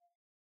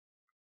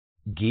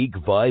Geek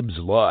Vibes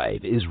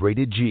Live is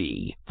rated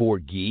G for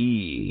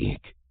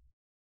geek.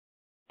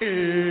 Hey,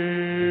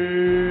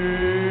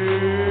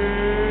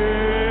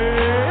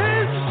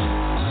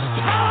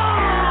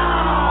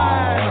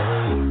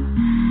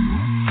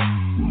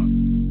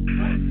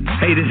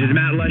 this is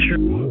Matt Lesher.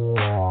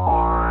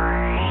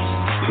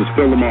 This is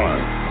Phil Lamar.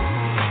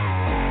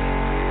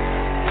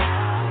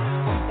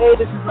 Hey,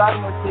 this is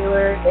Vladimir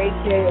Taylor,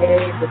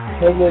 a.k.a. the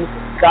Penguin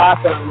from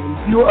Gotham,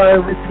 and you are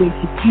listening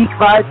to Geek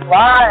Vibes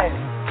Live.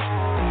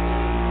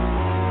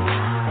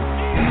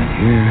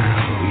 Here we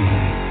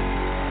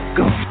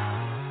go.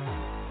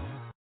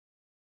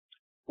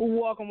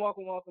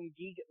 Welcome,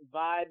 Geek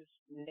Vibes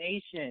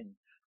Nation.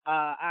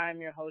 I'm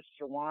your host,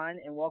 Shawan,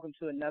 and welcome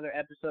to another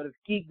episode of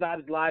Geek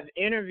Vibes Live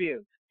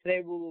Interview.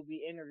 Today we will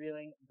be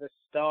interviewing the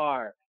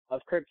star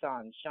of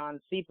Krypton, Shawn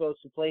Sipos,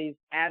 who plays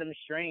Adam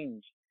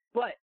Strange.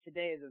 But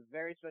today is a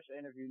very special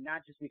interview,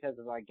 not just because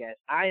of our guest.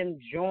 I am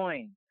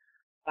joined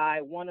by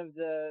one of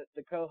the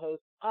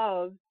co-hosts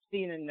of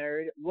Scene and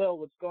Nerd, Will.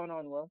 What's going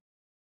on, Will?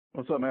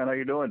 What's up, man? How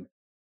you doing?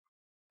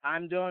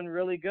 I'm doing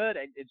really good.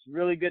 It's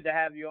really good to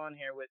have you on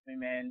here with me,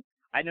 man.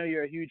 I know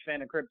you're a huge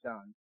fan of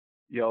Krypton.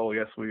 Yo,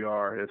 yes, we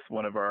are. It's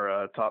one of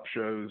our top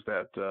shows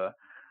that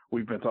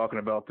we've been talking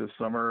about this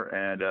summer,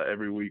 and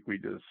every week we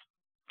just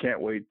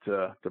can't wait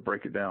to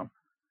break it down.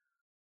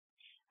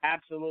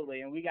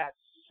 Absolutely, and we got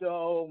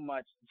so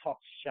much to talk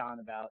to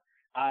Shawn about.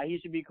 He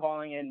should be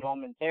calling in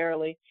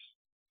momentarily.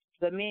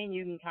 But me and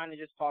you can kind of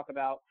just talk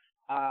about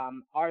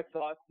our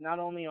thoughts, not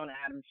only on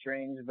Adam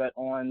Strange, but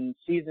on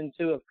Season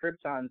 2 of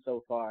Krypton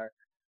so far.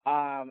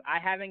 I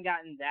haven't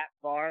gotten that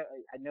far.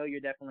 I know you're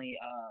definitely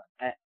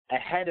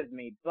ahead of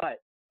me,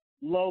 but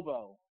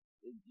Lobo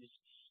just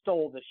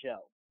stole the show.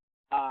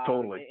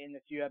 Totally. In the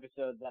few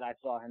episodes that I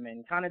saw him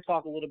in. Kind of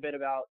talk a little bit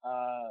about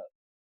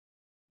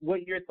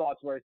what your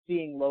thoughts were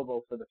seeing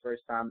Lobo for the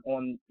first time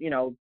on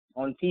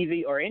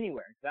TV or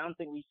anywhere. Because I don't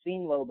think we've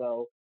seen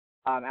Lobo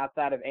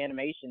outside of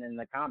animation in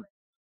the comics.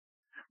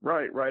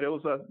 Right. It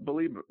was, I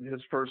believe,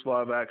 his first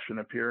live-action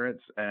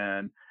appearance,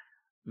 and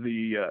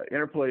the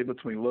interplay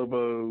between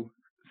Lobo,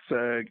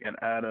 Seg, and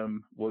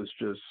Adam was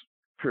just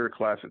pure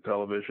classic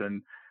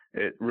television.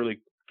 It really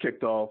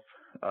kicked off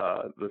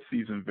the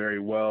season very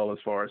well, as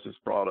far as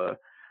just brought a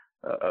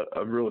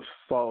real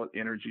solid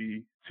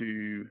energy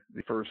to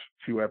the first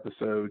few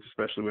episodes,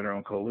 especially when they're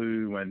on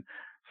Colu and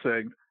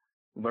Seg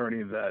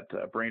learning that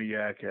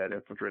Brainiac had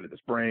infiltrated his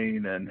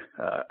brain, and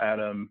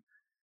Adam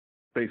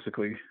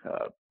basically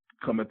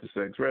coming to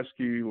Seg's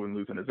rescue and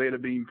losing his Zeta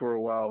beam for a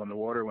while in the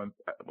water when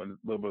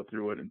Lobo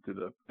threw it into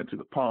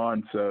the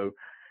pond. So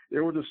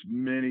there were just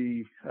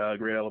many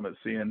great elements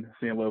seeing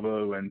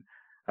Lobo, and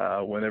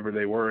whenever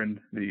they were in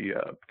the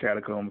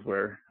catacombs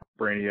where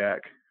Brainiac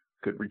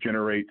could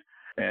regenerate,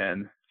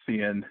 and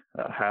seeing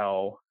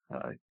how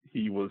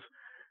he was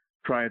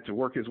trying to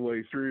work his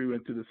way through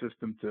into the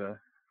system to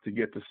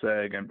get to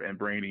Seg and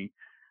Brainy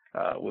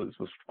was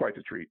quite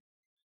the treat.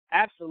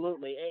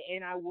 Absolutely,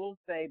 and I will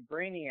say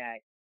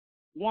Brainiac,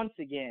 once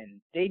again,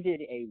 they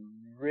did a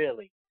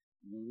really,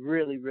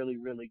 really, really,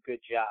 really good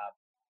job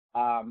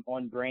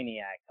on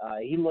Brainiac.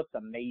 He looks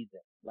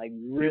amazing, like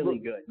really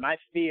good. My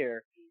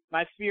fear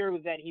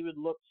was that he would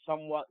look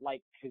somewhat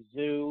like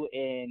Kazoo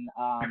in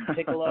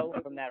Piccolo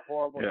from that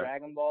horrible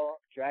Dragon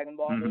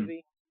Ball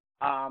movie.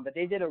 But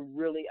they did a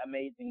really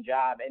amazing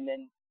job, and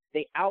then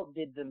they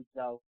outdid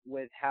themselves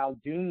with how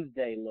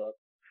Doomsday looked.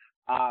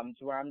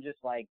 To where I'm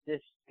just like,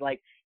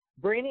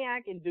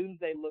 Brainiac and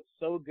Doomsday look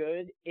so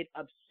good, it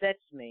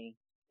upsets me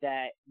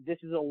that this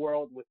is a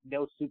world with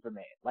no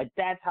Superman. Like,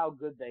 that's how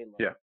good they look.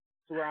 Yeah.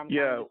 To where I'm kind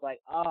of just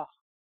like, oh.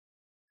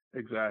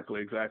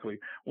 Exactly.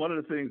 One of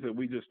the things that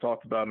we just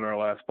talked about in our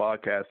last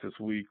podcast this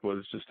week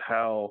was just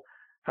how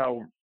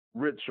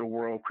rich a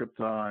world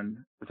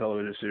Krypton, the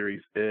television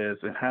series, is,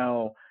 and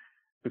how,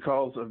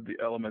 because of the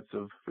elements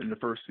of in the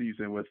first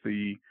season with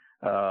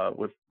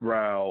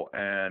Rao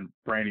and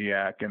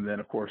Brainiac, and then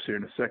of course here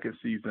in the second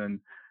season,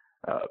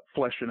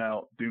 fleshing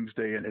out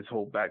Doomsday and his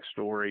whole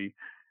backstory,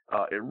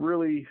 it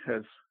really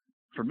has,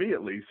 for me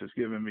at least, has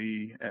given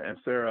me, and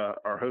Sarah,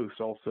 our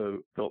host, also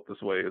felt this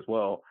way as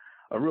well,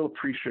 a real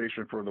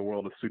appreciation for the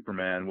world of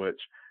Superman, which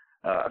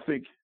I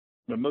think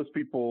most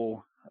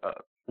people,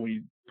 when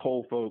you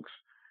poll folks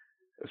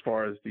as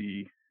far as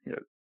the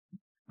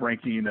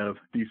ranking of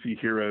DC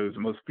heroes,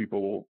 most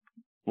people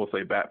will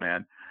say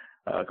Batman,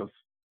 because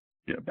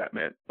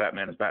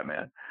Batman is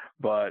Batman.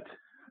 But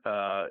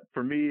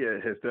for me,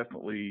 it has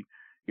definitely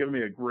given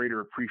me a greater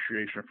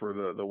appreciation for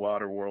the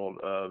wider world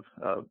of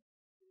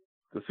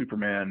the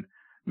Superman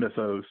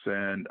mythos,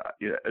 and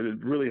it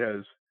really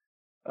has,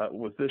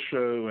 with this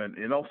show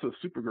and also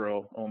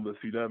Supergirl on the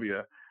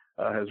CW,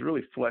 has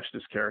really fleshed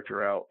this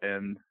character out.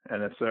 And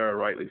as Sarah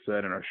rightly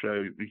said in our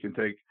show, we can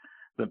take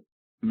the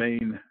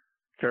main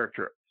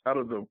character out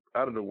of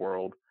the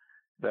world,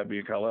 that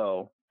being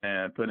Kal-El,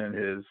 and put in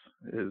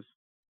his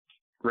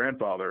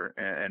grandfather,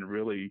 and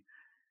really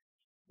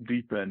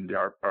deepen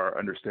our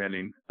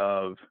understanding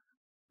of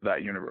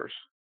that universe.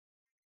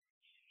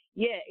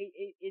 Yeah,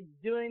 it's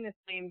doing the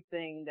same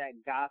thing that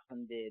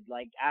Gotham did.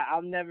 Like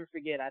I'll never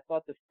forget. I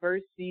thought the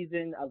first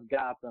season of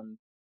Gotham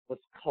was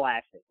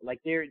classic. Like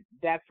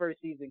that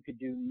first season could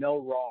do no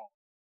wrong.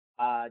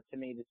 To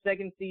me, the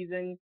second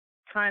season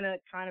kind of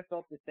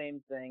felt the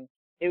same thing.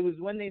 It was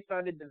when they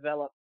started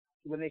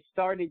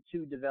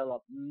to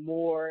develop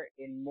more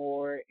and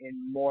more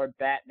and more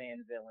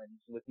Batman villains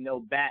with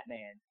no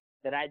Batman,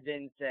 that I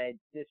then said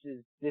this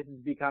is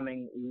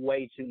becoming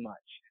way too much.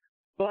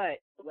 But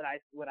what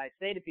I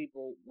say to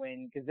people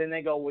because then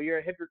they go, well, you're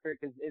a hypocrite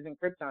because isn't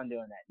Krypton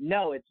doing that?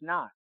 No, it's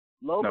not.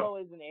 Lobo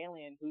is an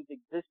alien who's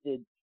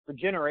existed for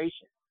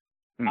generations.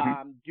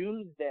 Mm-hmm.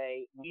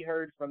 Doomsday, we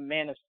heard from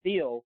Man of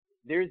Steel,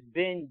 there's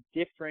been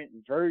different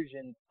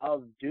versions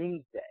of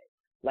Doomsday.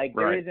 Like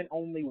there isn't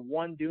only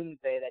one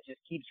Doomsday that just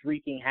keeps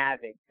wreaking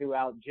havoc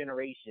throughout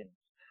generations.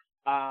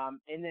 And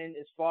then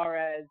as far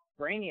as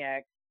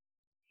Brainiac,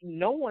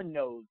 no one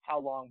knows how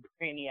long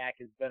Brainiac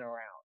has been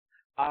around.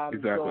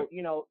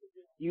 Exactly. So,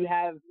 you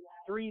have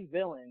three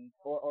villains,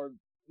 or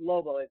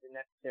Lobo isn't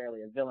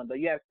necessarily a villain, but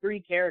you have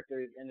three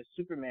characters in the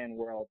Superman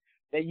world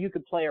that you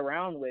could play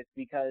around with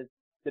because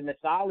the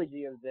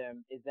mythology of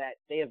them is that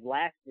they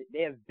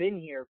have been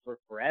here for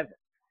forever.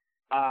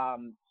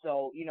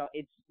 So,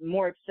 it's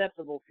more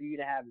acceptable for you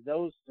to have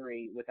those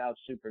three without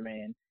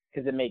Superman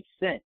because it makes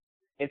sense.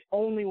 It's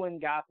only when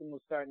Gotham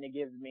was starting to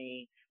give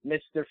me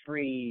Mr.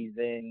 Freeze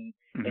and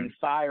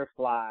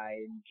Firefly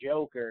and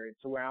Joker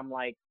to where I'm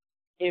like,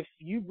 if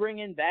you bring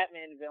in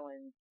Batman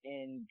villains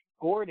and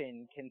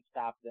Gordon can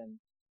stop them,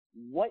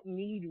 what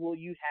need will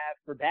you have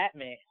for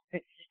Batman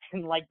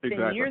in like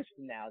 10 years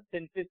from now,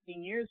 10,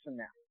 15 years from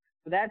now?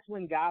 So that's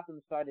when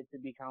Gotham started to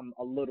become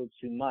a little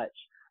too much.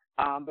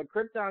 But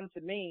Krypton, to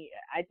me,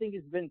 I think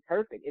it's been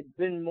perfect. It's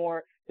been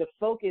more, the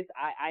focus,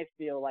 I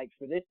feel like,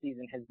 for this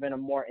season has been a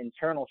more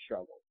internal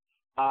struggle.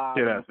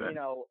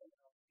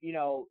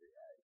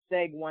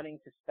 Seg wanting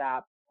to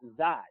stop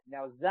Zod.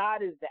 Now,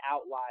 Zod is the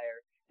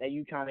outlier that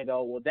you kind of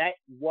go, well, that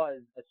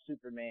was a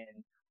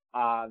Superman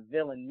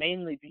villain,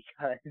 mainly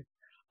because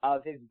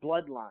of his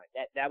bloodline.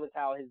 That was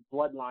how his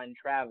bloodline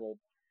traveled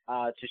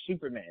to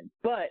Superman.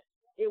 But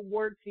it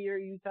worked here.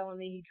 You telling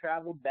me he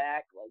traveled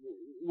back,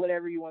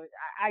 whatever you want.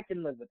 I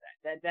can live with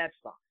that. That's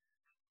fine.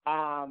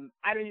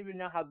 I don't even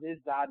know how this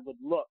Zod would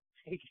look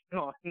taking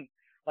on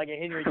like a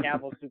Henry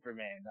Cavill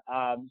Superman.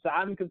 So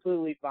I'm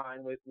completely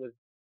fine with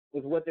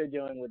what they're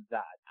doing with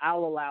Zod.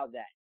 I'll allow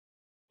that.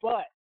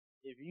 But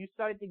if you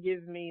start to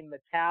give me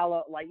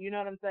Metallo, like, you know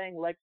what I'm saying?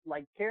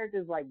 Like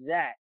characters like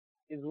that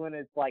is when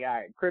it's like, all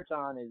right,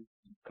 Krypton is,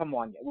 come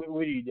on, what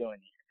are you doing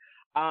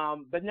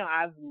here? But no,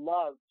 I've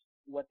loved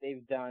what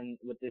they've done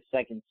with this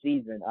second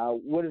season.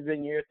 What have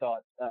been your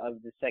thoughts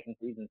of the second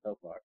season so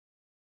far?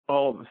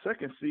 Oh, the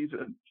second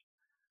season,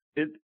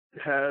 it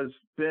has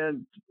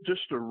been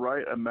just the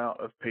right amount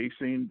of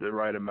pacing, the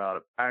right amount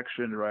of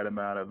action, the right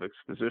amount of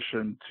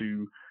exposition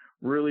to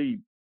really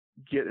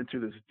get into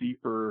this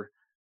deeper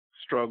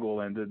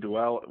struggle and the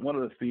duality. One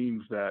of the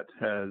themes that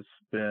has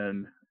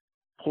been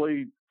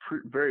played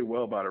very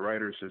well by the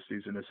writers this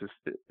season is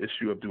this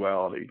issue of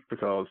duality,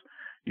 because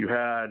you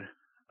had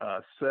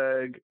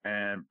Seg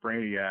and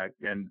Brainiac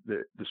and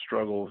the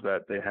struggles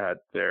that they had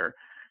there.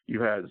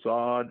 You had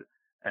Zod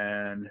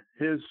and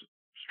his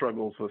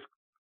struggles with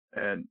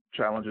and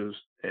challenges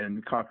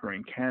in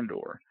conquering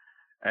Kandor,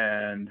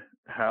 and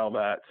how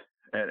that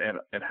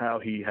and how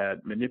he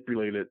had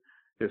manipulated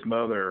his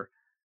mother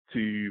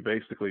to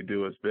basically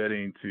do his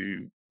bidding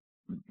to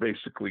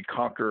basically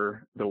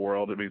conquer the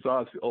world. I mean,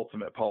 Zod's the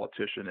ultimate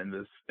politician in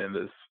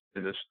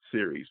this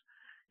series.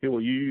 He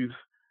will use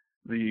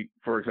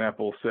for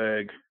example,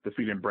 Seg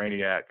defeating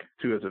Brainiac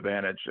to his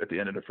advantage at the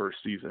end of the first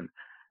season.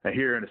 And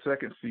here in the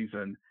second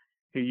season,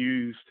 he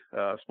used,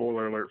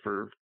 spoiler alert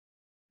for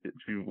if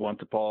you want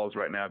to pause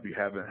right now, if you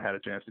haven't had a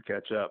chance to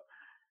catch up,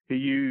 he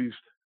used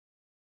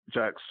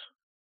Jax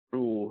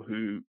Rule,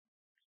 who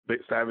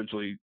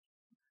savagely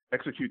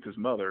executes his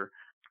mother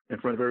in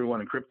front of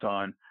everyone in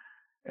Krypton,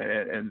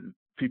 and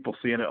people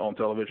seeing it on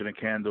television in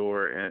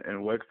Kandor and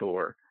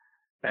Wegthor,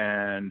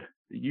 and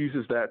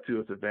uses that to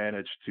its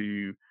advantage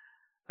to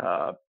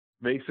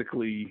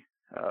basically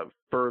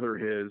further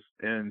his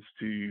ends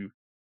to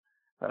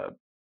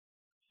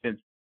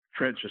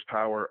entrench his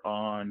power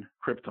on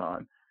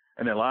Krypton.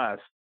 And then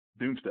last,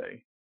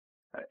 Doomsday,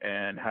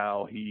 and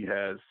how he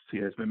has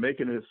been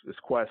making his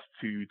quest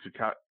to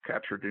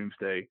capture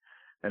Doomsday,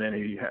 and then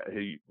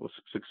he was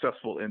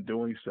successful in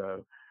doing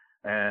so.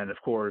 And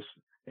of course,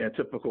 in a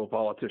typical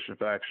politician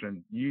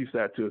fashion, used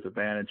that to his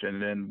advantage.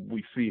 And then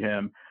we see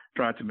him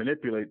trying to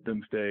manipulate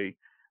Doomsday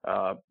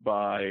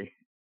by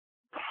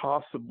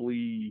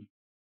possibly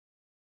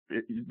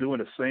doing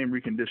the same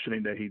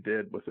reconditioning that he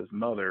did with his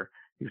mother.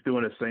 He's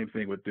doing the same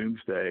thing with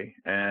Doomsday.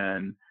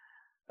 And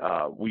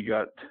we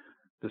got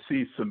to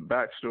see some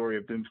backstory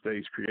of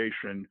Doomsday's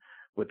creation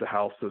with the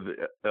House of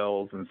the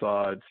Elves and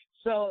Zods.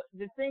 So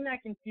the thing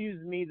that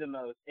confused me the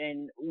most,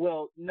 and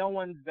no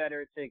one's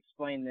better to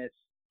explain this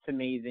to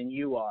me than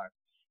you are.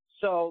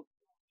 So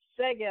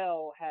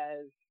Seg-El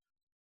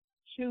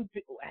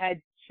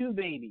had two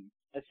babies,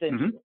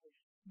 essentially.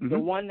 Mm-hmm. The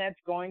one that's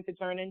going to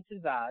turn into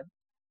Zod,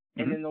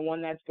 and then the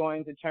one that's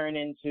going to turn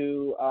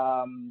into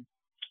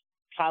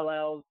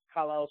Kal-El's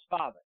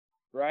father,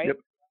 right?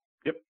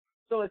 Yep.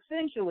 So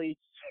essentially,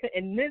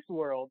 in this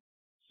world,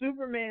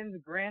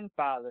 Superman's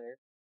grandfather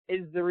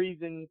is the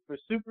reason for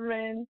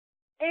Superman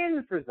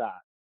and for Zod.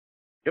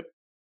 Yep.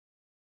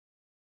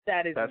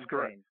 That's insane.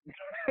 Correct.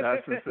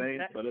 That's insane,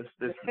 but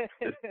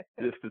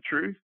it's the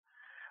truth.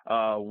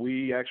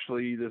 We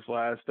actually, this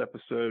last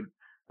episode,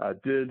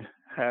 did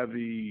have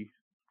the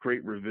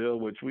great reveal,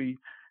 which we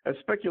had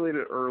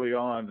speculated early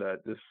on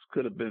that this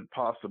could have been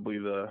possibly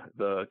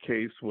the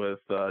case with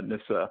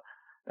Nyssa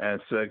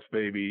and Seg's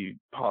baby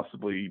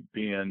possibly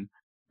being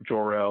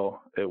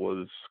Jor-El. It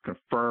was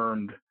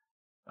confirmed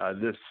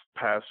this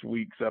past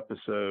week's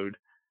episode,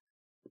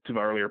 to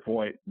my earlier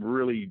point,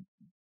 really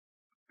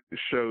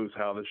shows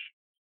how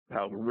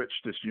rich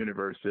this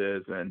universe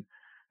is and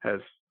has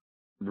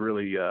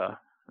really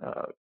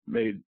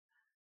made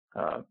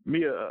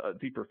me a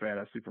deeper fan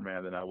of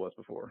Superman than I was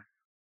before.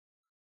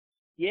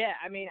 Yeah,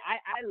 I mean,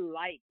 I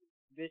like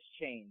this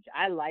change.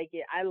 I like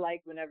it. I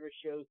like whenever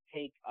shows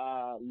take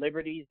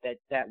liberties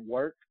that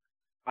work.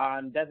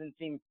 Doesn't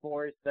seem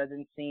forced,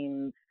 doesn't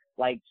seem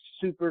like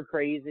super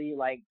crazy.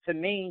 Like, to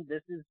me,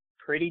 this is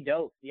pretty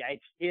dope. The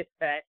idea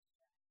that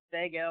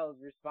Seg-El is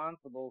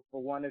responsible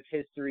for one of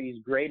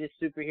history's greatest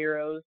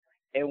superheroes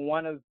and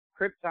one of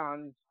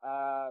Krypton's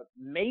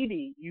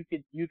maybe you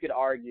could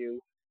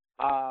argue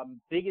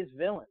biggest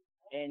villain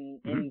in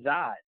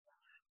Zod.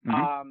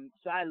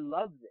 So I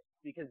love this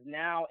because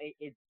now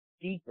it's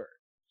deeper.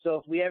 So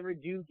if we ever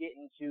do get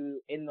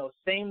in those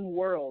same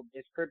world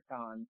as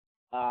Krypton,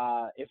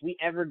 if we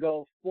ever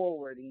go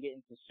forward and get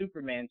into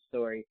Superman's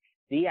story,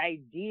 the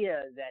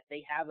idea that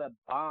they have a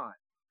bond,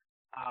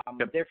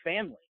 they're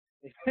family.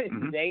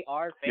 They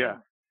are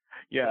family.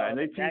 Yeah, so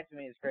and that to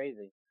me is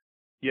crazy.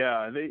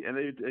 Yeah, and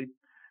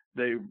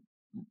they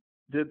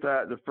did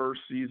that the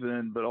first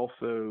season, but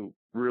also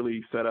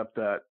really set up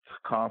that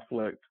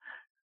conflict,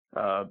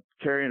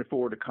 carrying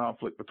forward the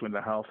conflict between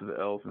the House of the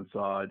Elves and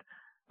Zod.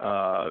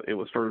 It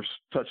was first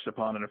touched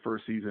upon in the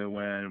first season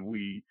when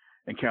we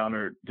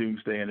encountered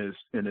Doomsday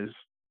in his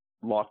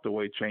locked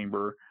away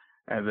chamber,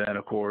 and then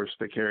of course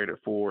they carried it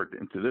forward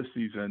into this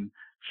season,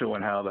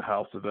 showing how the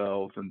House of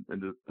Elves and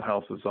the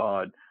House of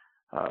Zod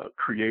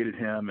created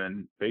him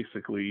and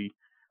basically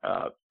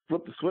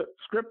flipped the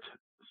script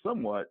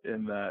somewhat,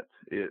 in that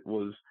it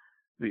was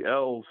the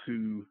elves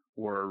who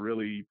were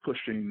really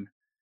pushing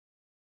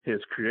his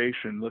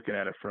creation, looking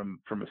at it from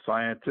a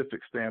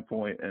scientific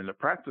standpoint and a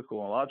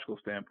practical and logical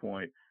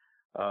standpoint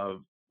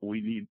of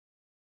we need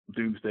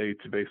Doomsday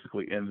to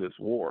basically end this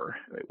war,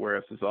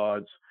 whereas the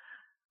Zods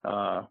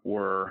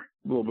were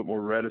a little bit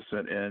more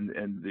reticent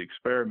in the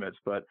experiments.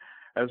 But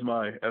as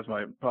my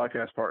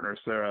podcast partner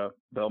Sarah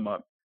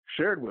Belmont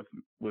shared with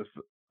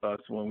us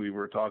when we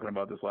were talking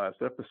about this last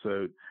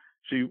episode,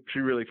 she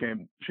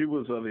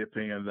was of the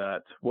opinion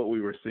that what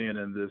we were seeing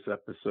in this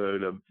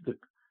episode of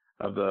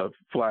the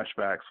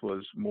flashbacks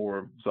was more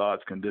of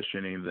Zod's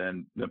conditioning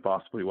than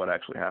possibly what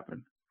actually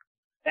happened.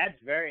 That's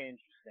very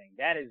interesting.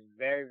 That is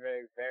very,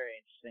 very, very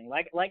interesting.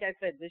 Like I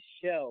said, this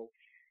show,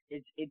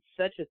 it's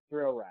such a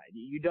thrill ride.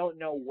 You don't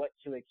know what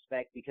to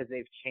expect because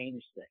they've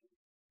changed things.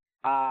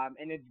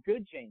 And it's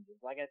good changes.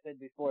 Like I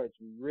said before, it's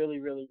really,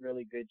 really,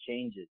 really good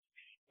changes.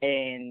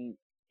 And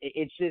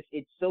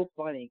it's so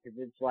funny because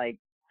it's like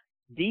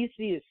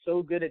DC is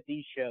so good at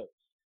these shows.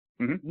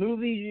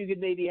 Movies you could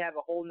maybe have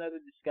a whole nother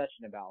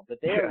discussion about, but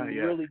they're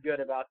really good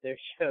about their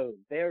shows.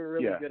 They're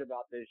really good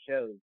about their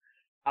shows.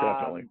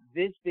 Definitely.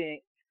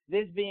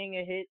 This being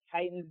a hit,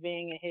 Titans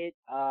being a hit,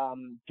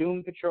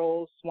 Doom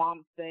Patrol,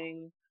 Swamp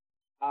Thing,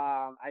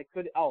 all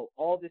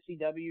the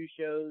CW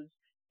shows,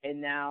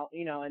 and now,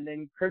 and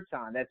then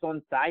Krypton, that's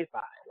on Sci-Fi.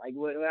 Like,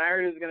 when I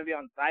heard it was going to be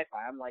on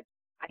Sci-Fi, I'm like,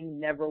 I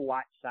never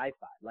watched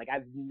Sci-Fi. Like,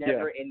 I've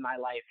never in my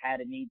life had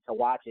a need to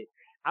watch it.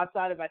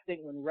 Outside of, I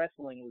think, when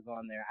wrestling was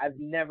on there, I've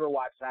never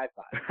watched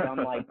Sci-Fi. So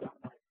I'm like,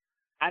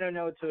 I don't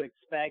know what to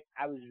expect.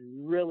 I was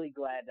really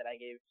glad that I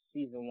gave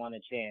season 1 a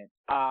chance.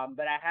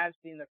 But I have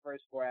seen the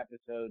first 4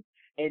 episodes,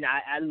 and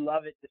I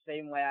love it the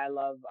same way I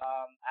love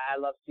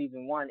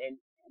season 1. And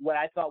what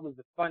I thought was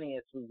the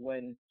funniest was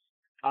when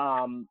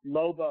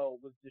Lobo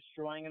was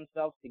destroying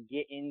himself to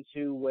get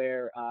into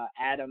where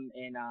Adam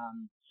and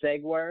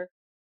Seg were.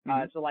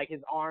 So like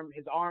his arm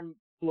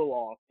flew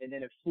off, and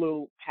then it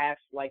flew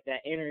past like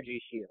that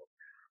energy shield.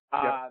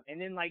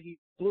 And then like he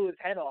blew his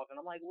head off, and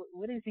I'm like,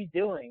 what is he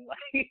doing?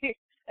 Like,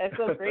 that's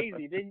so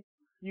crazy. Then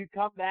you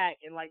come back,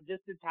 and like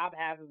just the top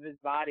half of his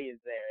body is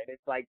there, and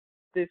it's like,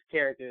 this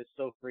character is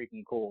so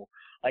freaking cool.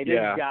 Like, this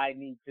guy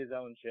needs his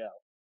own show.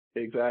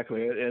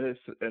 Exactly,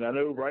 and I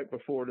know right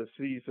before this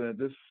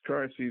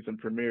current season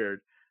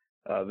premiered,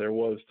 there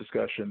was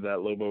discussion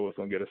that Lobo was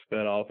going to get a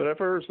spinoff, and at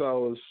first I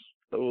was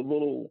a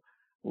little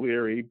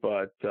leery,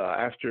 but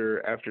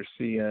after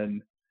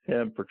seeing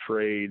him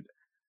portrayed,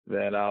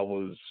 then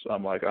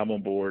I'm like, I'm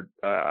on board.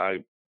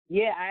 I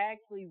Yeah, I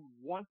actually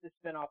want the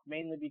spinoff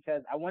mainly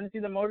because I want to see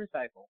the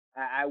motorcycle.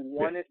 I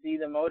want to see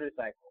the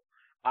motorcycle.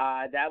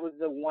 That was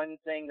the one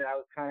thing that I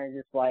was kind of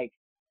just like,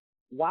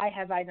 why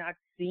have I not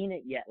seen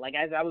it yet? Like,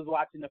 as I was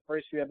watching the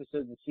first few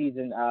episodes of the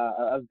season,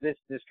 of this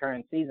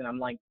current season, I'm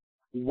like,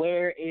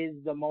 where is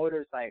the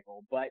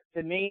motorcycle? But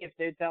to me, if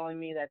they're telling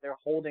me that they're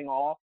holding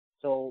off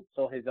so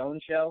his own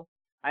show,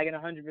 I can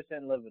 100%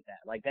 live with that.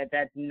 Like,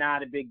 that's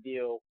not a big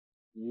deal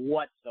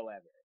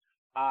whatsoever.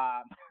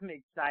 I'm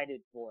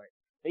excited for it.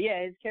 But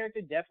yeah, his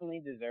character definitely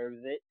deserves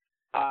it.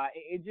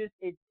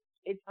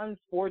 It's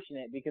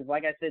unfortunate because,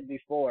 like I said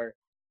before,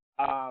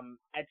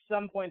 at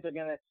some point they're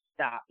gonna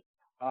stop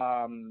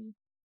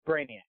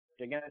Brainiac.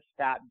 They're gonna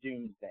stop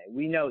Doomsday.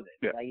 We know this.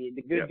 Yeah. Like,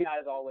 the good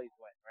guys always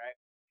win, right?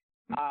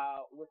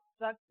 What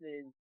sucks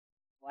is,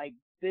 like,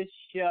 this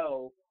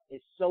show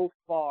is so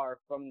far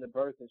from the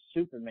birth of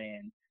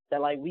Superman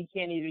that, like, we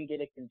can't even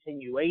get a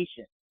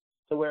continuation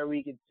to where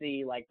we could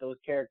see, like, those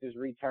characters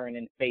return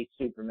and face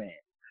Superman.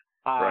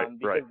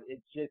 Because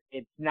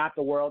it's not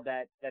the world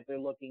that they're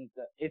looking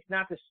to, it's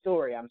not the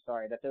story,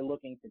 that they're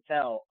looking to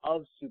tell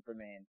of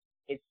Superman.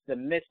 It's the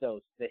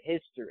mythos, the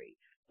history,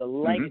 the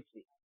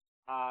legacy,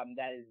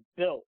 that is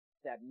built,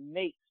 that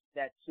makes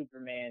that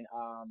Superman,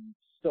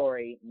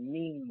 story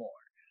mean more.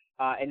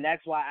 And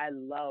that's why I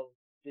love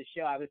the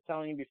show. I was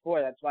telling you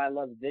before, that's why I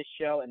love this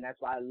show, and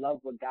that's why I love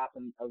what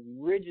Gotham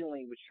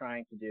originally was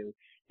trying to do.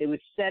 It was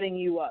setting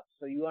you up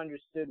so you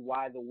understood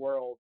why the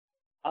world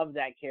of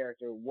that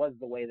character was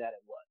the way that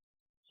it was.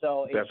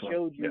 So it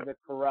showed you the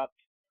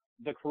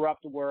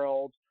corrupt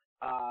world,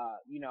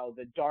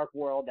 the dark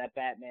world that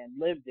Batman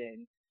lived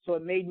in. So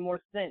it made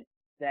more sense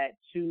that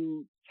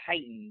two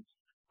titans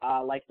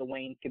like the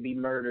Waynes could be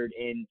murdered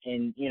in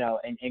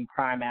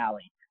Crime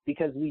Alley,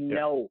 because we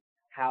know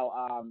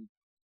how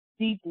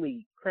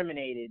deeply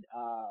criminated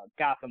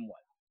Gotham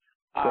was.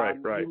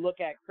 Right. You look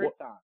at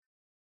Krypton.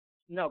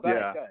 Go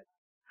ahead.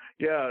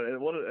 Yeah,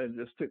 and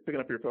just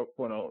picking up your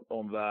point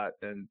on that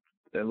and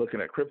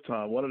looking at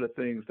Krypton, one of the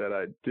things that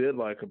I did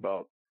like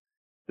about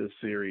this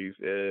series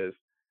is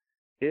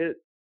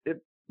it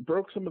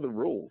broke some of the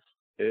rules.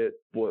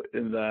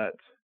 In that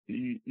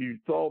you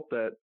thought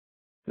that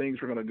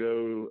things were going to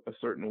go a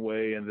certain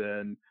way, and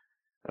then,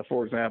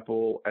 for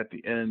example, at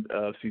the end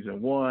of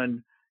season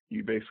 1,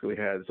 you basically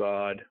had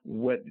Zod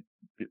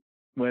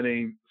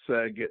winning,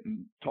 Seg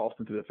getting tossed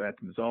into the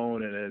Phantom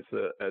Zone, and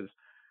as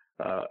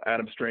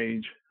Adam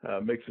Strange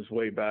makes his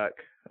way back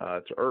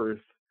to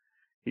Earth,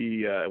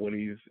 when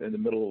he's in the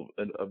middle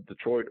of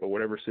Detroit or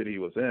whatever city he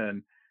was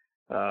in,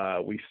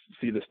 we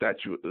see the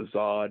statue of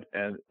Zod,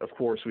 and of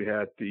course we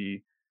had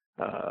the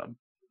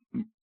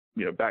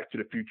Back to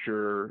the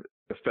Future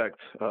effect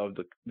of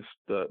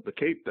the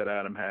cape that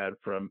Adam had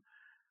from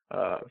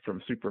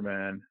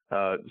Superman,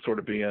 sort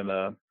of being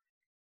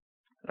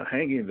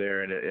hanging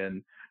there,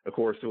 and of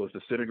course it was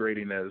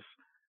disintegrating as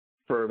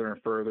further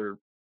and further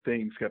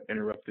things kept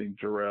interrupting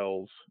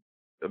Jor-El's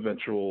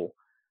eventual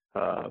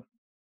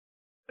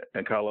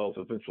and Kal-El's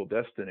eventual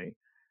destiny.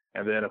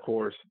 And then, of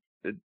course,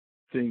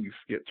 things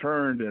get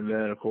turned, and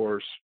then, of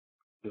course,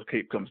 the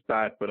cape comes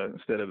back, but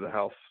instead of the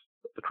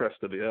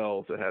crest of the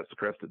L's, it has the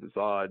crest of the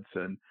Zods.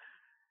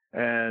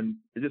 And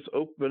it just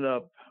opened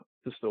up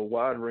just a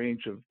wide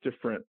range of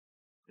different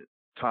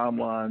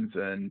timelines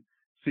and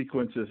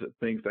sequences of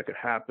things that could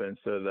happen,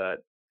 so that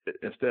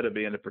instead of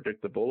being a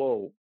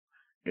predictable,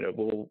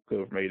 we'll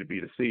go from A to B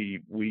to C,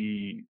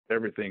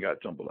 everything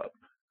got jumbled up.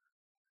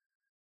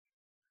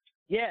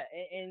 Yeah,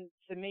 and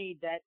to me,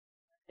 that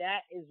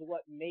is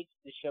what makes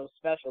the show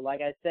special.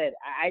 Like I said,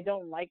 I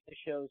don't like the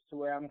shows to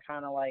where I'm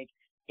kind of like,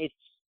 it's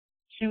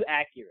too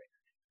accurate.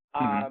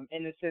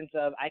 In the sense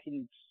of, I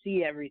can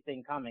see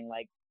everything coming.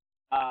 Like,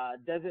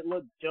 does it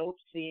look dope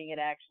seeing it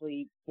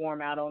actually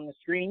form out on the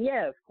screen?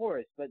 Yeah, of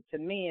course. But to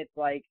me, it's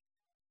like,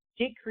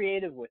 get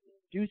creative with it.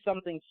 Do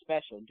something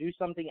special. Do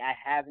something I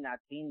have not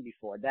seen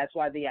before. That's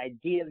why the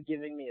idea of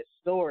giving me a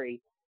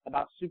story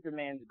about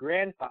Superman's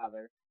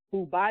grandfather,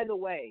 who, by the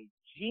way,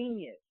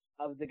 genius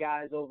of the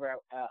guys over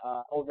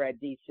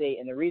at DC.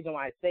 And the reason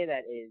why I say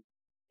that is,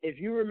 if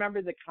you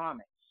remember the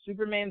comics,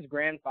 Superman's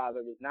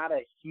grandfather was not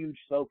a huge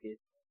focus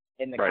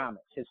in the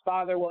comics. His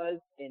father was,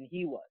 and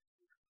he was.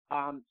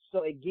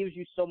 So it gives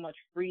you so much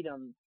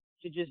freedom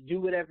to just do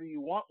whatever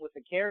you want with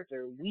a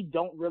character we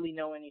don't really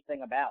know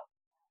anything about.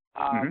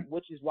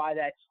 Which is why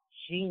that's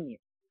genius.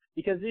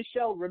 Because this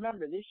show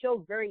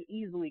very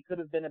easily could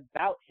have been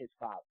about his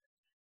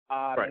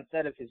father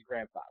instead of his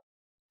grandfather.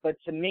 But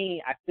to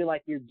me, I feel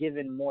like you're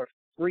given more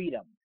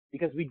freedom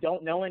because we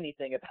don't know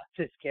anything about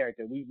this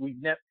character.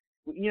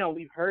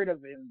 We've heard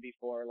of him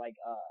before, like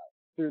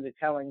through the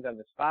tellings of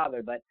his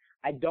father, but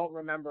I don't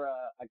remember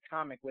a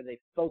comic where they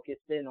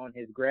focused in on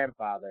his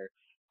grandfather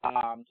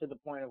to the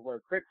point of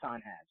where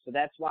Krypton has. So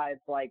that's why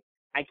it's like,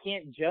 I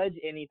can't judge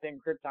anything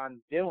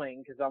Krypton's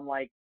doing because I'm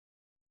like,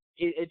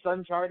 it's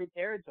uncharted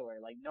territory.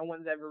 Like, no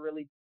one's ever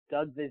really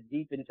dug this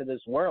deep into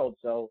this world.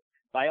 So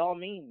by all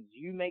means,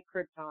 you make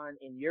Krypton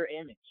in your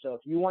image. So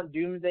if you want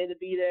Doomsday to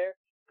be there,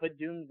 put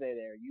Doomsday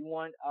there. You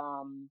want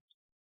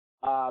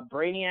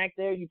Brainiac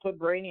there, you put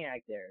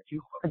Brainiac there. If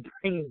you want to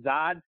bring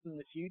Zod from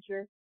the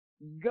future,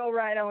 go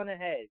right on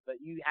ahead. But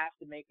you have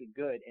to make it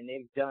good, and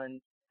they've done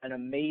an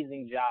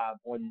amazing job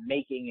on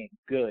making it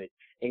good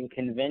and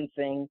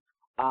convincing,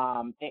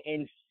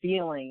 and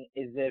feeling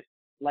as if,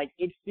 like,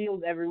 it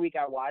feels every week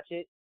I watch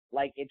it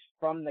like it's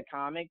from the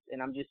comics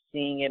and I'm just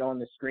seeing it on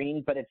the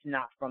screen, but it's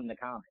not from the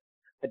comics.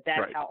 But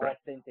that's how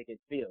authentic it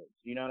feels.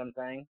 You know what I'm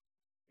saying?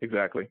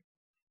 Exactly.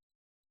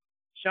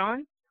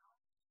 Sean?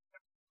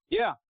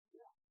 Yeah.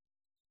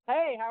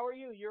 Hey, how are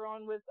you? You're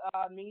on with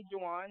me,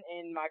 Juwan,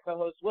 and my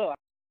co-host, Will.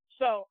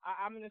 So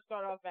I'm going to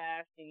start off by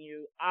asking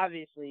you,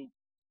 obviously,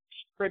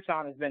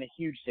 Krypton has been a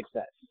huge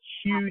success.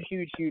 Huge,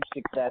 huge, huge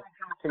success.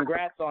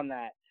 Congrats on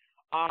that.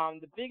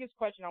 The biggest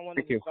question I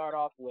wanted to start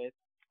off with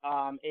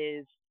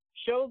is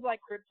shows like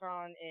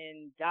Krypton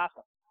and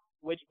Gotham,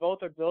 which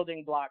both are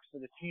building blocks for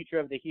the future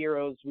of the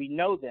heroes we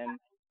know them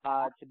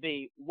to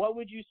be. What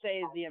would you say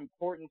is the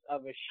importance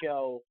of a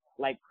show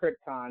like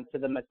Krypton to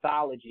the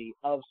mythology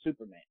of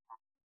Superman?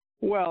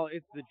 Well,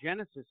 it's the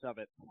genesis of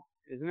it,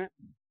 isn't it?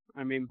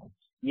 I mean,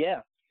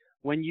 yeah.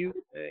 When you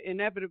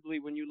inevitably,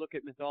 when you look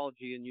at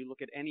mythology and you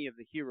look at any of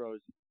the heroes,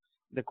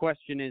 the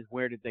question is,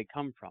 where did they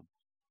come from?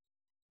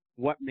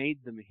 What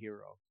made them a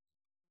hero?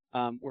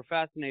 We're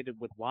fascinated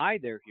with why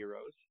they're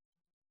heroes.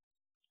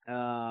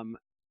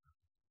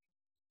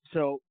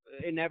 So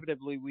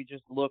inevitably, we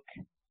just look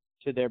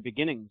to their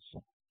beginnings.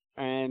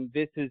 And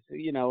this is,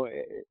 you know,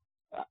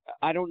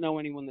 I don't know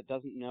anyone that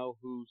doesn't know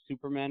who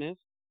Superman is.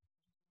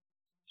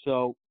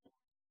 So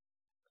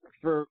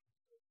for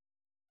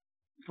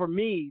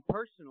me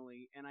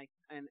personally, and I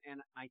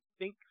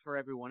think for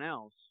everyone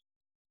else,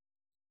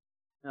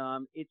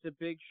 it's a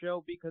big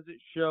show because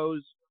it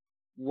shows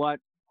what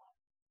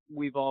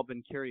we've all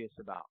been curious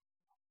about,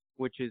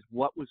 which is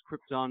what was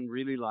Krypton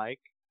really like,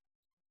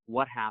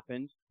 what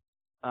happened,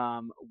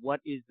 what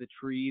is the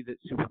tree that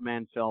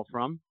Superman fell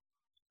from,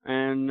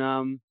 and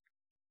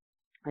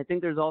I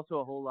think there's also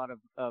a whole lot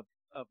of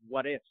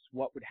what ifs.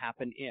 What would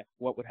happen if?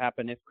 What would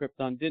happen if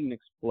Krypton didn't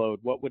explode?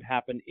 What would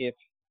happen if,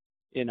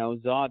 you know,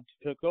 Zod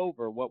took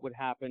over? What would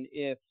happen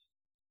if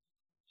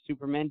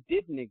Superman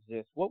didn't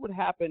exist? What would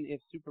happen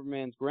if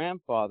Superman's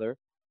grandfather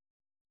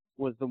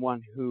was the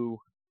one who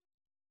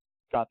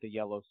got the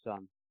yellow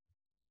sun?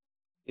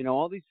 You know,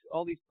 all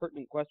these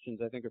pertinent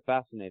questions I think are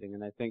fascinating,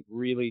 and I think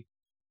really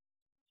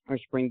are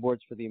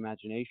springboards for the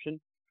imagination.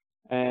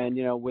 And,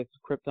 you know, with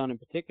Krypton in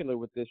particular,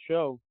 with this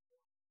show,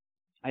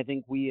 I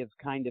think we have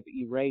kind of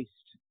erased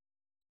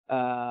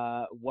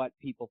what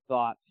people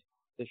thought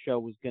the show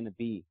was going to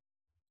be.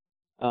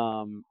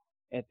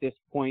 At this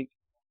point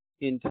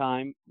in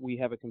time, we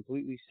have a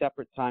completely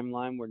separate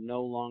timeline. We're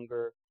no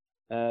longer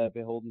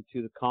beholden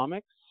to the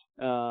comics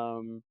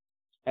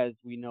as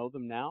we know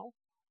them now.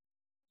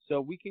 So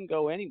we can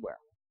go anywhere.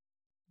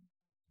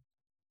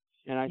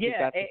 And I think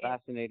that's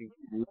fascinating.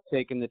 We've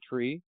taken the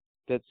tree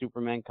that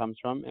Superman comes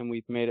from and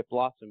we've made it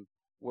blossom,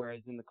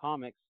 whereas in the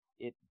comics,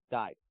 it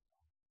died.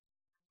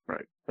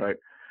 Right.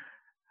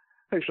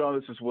 Hey, Sean,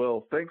 this is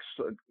Will. Thanks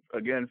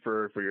again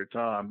for your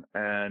time.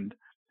 And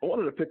I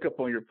wanted to pick up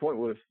on your point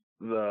with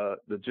the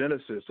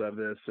genesis of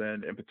this,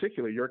 and in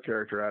particular your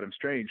character, Adam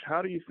Strange.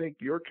 How do you think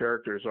your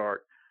character's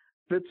arc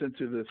fits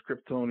into this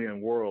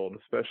Kryptonian world,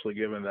 especially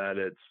given that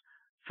it's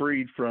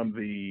freed from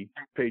the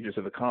pages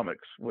of the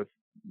comics with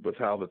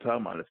how the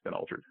timeline has been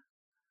altered?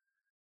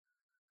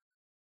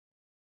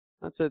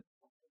 That's a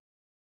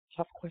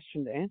tough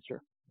question to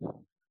answer.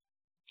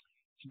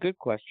 It's a good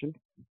question.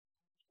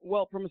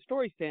 Well, from a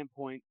story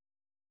standpoint,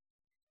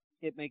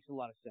 it makes a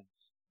lot of sense.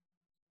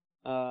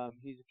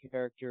 He's a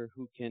character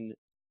who can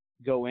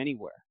go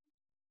anywhere.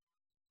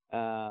 You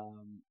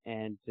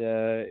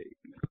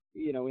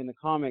know, in the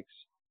comics,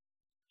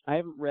 I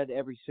haven't read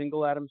every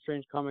single Adam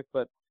Strange comic,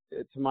 but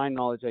to my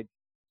knowledge, I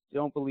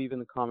don't believe in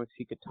the comics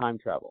he could time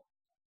travel.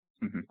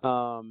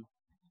 Mm-hmm.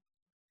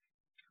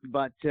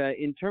 But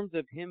in terms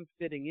of him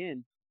fitting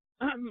in,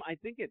 I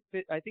think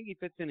he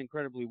fits in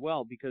incredibly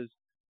well because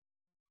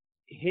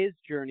his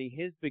journey,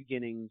 his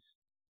beginnings,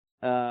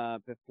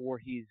 before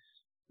he's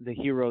the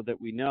hero that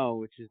we know,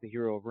 which is the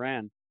hero of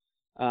Rann,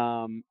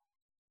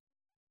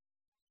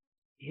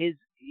 he's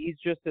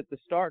just at the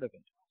start of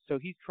it. So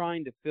he's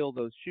trying to fill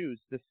those shoes,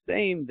 the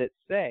same that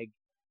Seg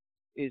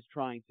is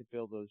trying to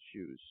fill those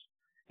shoes.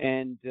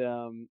 And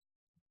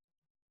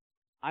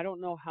I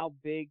don't know how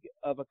big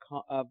of a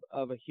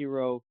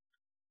hero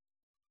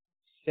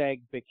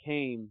Seg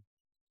became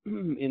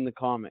in the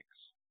comics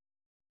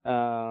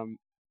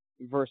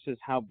versus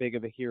how big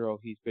of a hero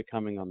he's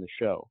becoming on the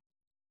show.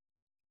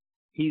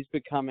 He's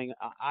becoming,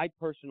 I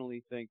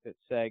personally think that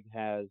Seg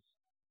has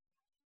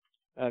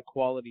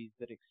qualities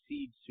that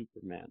exceed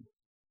Superman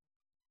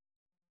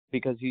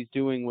because he's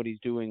doing what he's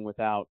doing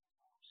without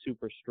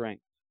super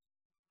strength.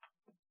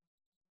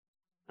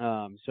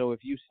 So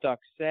if you stuck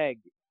Seg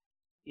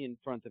in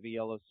front of a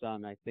yellow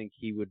sun, I think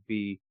he would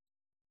be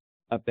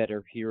a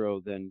better hero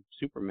than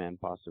Superman,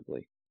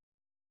 possibly.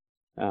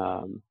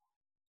 And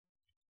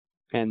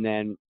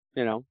then,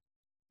 you know,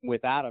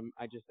 with Adam,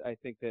 I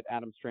think that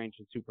Adam Strange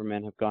and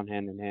Superman have gone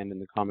hand in hand in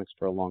the comics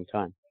for a long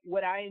time.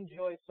 What I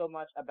enjoy so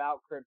much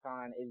about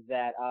Krypton is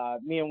that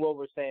me and Will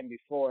were saying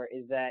before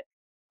is that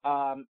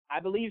I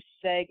believe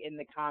Seg in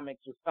the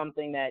comics was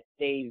something that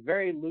they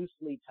very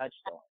loosely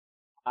touched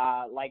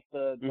on, like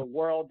the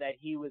world that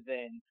he was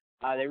in.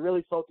 They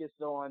really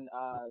focused on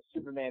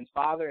Superman's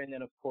father, and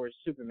then of course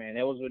Superman.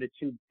 Those were the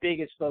two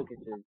biggest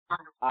focuses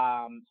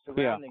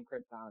surrounding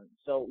Krypton.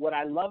 So what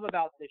I love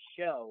about this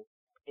show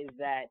is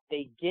that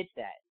they get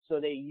that. So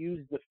they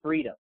use the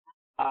freedom.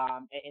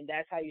 And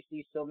that's how you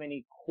see so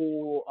many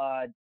cool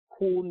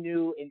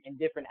new and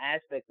different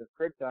aspects of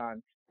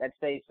Krypton that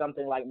say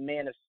something like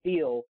Man of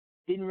Steel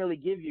didn't really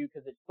give you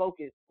because it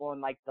focused on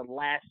like the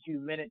last few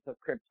minutes of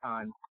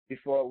Krypton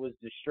before it was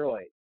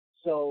destroyed.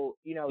 So,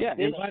 and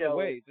this by show, the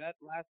way, that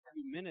last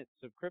few minutes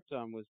of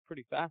Krypton was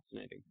pretty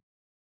fascinating.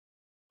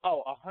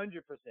 Oh,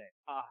 100%.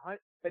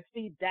 But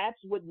see, that's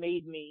what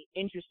made me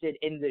interested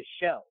in this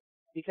show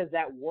because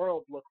that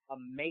world looked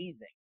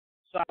amazing.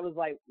 So I was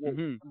like,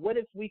 well, what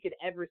if we could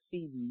ever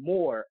see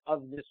more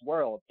of this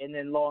world? And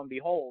then lo and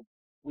behold,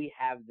 we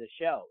have the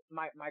show.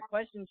 My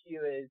question to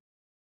you is,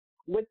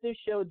 with this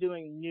show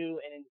doing new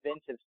and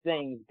inventive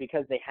things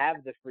because they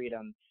have the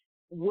freedom,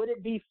 would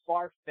it be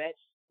far-fetched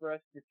for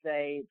us to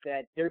say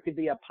that there could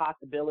be a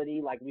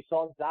possibility, like we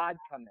saw Zod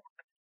come in?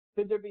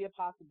 Could there be a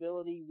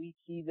possibility we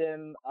see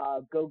them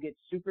go get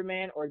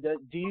Superman? Or do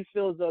you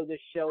feel as though this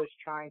show is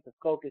trying to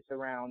focus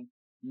around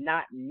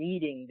not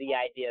needing the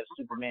idea of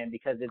Superman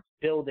because it's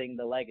building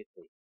the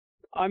legacy?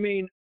 I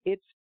mean,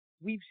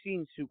 we've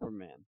seen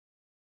Superman.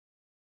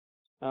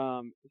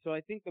 So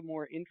I think the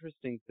more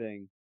interesting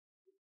thing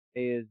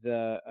is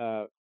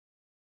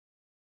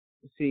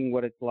seeing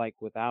what it's like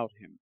without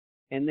him.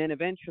 And then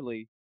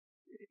eventually,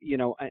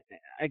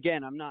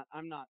 again, I'm not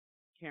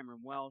Cameron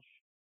Welsh,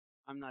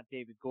 I'm not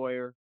David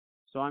Goyer,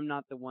 so I'm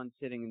not the one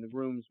sitting in the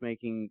rooms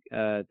making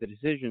the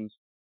decisions.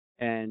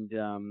 And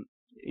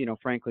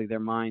frankly, their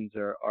minds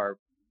are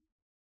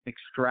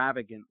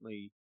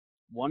extravagantly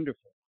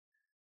wonderful.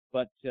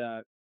 But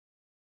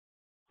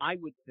I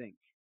would think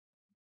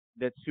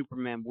that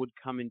Superman would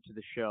come into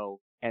the show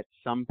at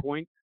some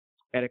point,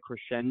 at a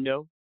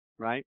crescendo,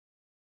 right?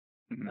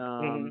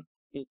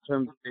 In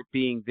terms of it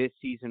being this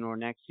season or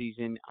next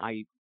season,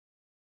 I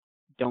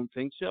don't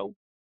think so.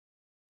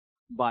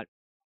 But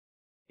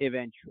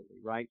eventually,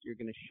 right? You're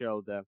going to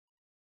show the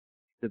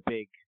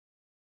big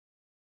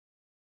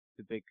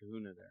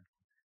kahuna there.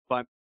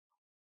 But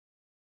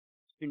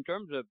in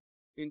terms of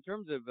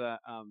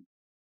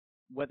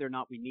whether or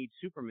not we need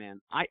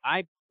Superman,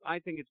 I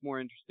think it's more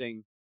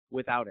interesting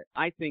without it.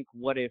 I think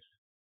what if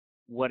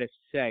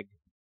Seg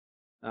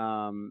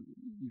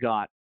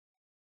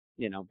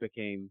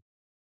became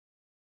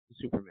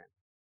Superman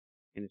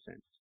in a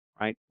sense,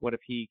 right? What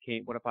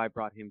if I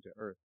brought him to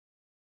Earth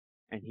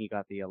and he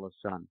got the yellow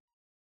sun?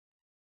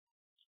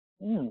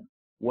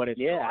 What if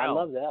I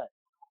love that.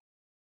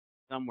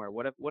 Somewhere.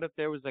 What if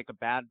there was like a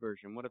bad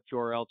version? What if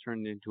Jor-El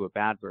turned into a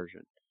bad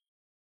version?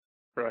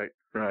 Right.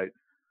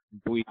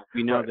 We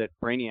know that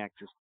Brainiac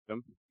just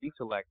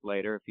intellect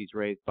later if he's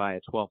raised by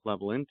a 12th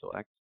level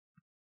intellect.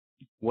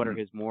 What are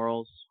his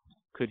morals?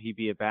 Could he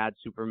be a bad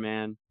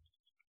Superman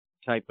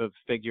type of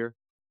figure?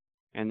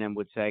 And then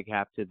would Seg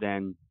have to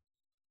then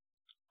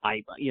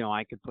I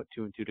could put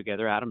two and two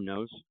together. Adam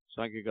knows.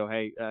 So I could go,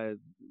 hey,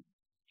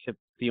 Chip,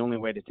 the only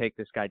way to take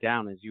this guy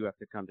down is you have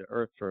to come to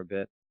Earth for a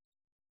bit,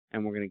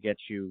 and we're going to get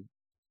you,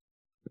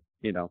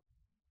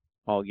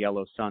 all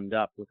yellow sunned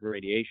up with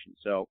radiation.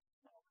 So,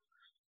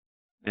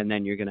 and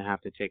then you're going to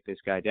have to take this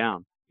guy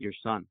down, your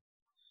son.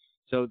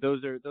 So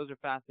those are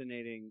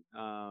fascinating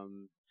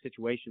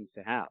situations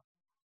to have.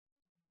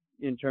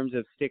 In terms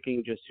of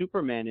sticking just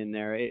Superman in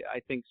there, I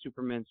think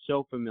Superman's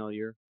so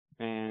familiar,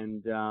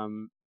 and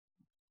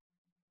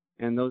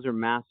those are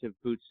massive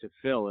boots to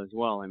fill as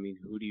well. I mean,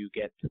 who do you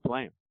get to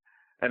play him?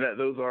 And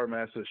those are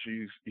massive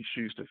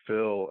shoes to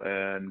fill.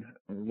 And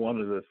one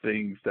of the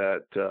things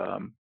that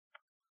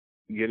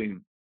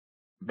getting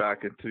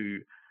back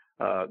into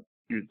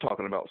you're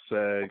talking about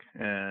Seg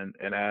and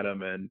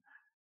Adam and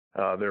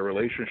their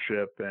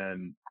relationship,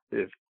 and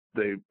if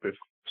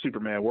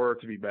Superman were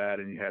to be bad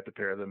and you had to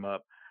pair them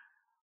up.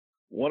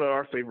 One of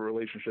our favorite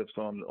relationships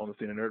on the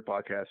Cena Nerd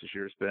podcast this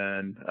year has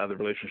been the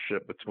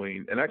relationship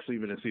between, and actually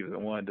even in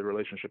season 1, the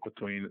relationship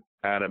between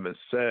Adam and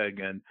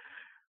Seg. And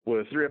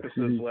with 3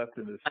 episodes left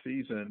in this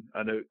season,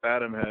 I know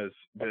Adam has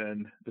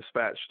been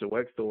dispatched to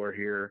Wegthor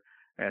here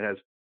and has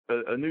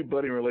a new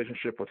budding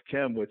relationship with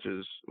Kim, which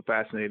is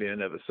fascinating in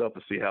and of itself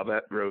to see how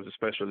that grows,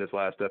 especially this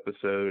last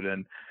episode.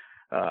 And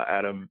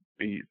Adam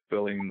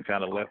feeling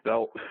kind of left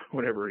out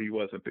whenever he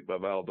wasn't picked by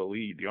Val to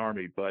lead the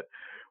army. But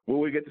will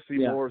we get to see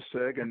more of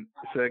Seg and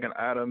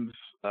Adam's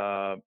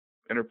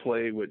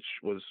interplay, which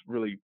was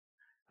really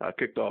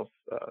kicked off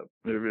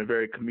in a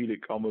very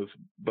comedic, almost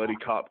buddy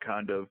cop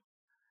kind of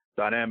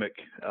dynamic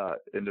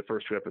in the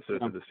first 2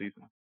 episodes of the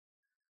season?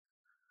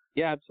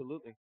 Yeah,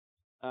 absolutely.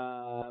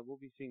 We'll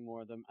be seeing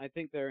more of them. I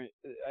think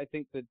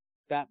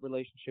that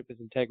relationship is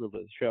integral to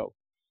the show.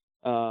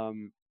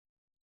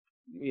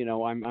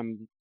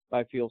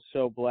 I feel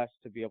so blessed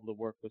to be able to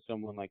work with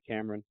someone like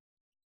Cameron.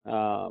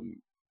 Not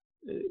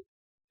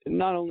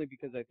only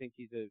because I think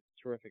he's a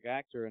terrific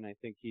actor and I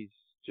think he's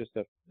just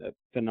a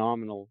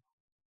phenomenal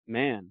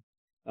man,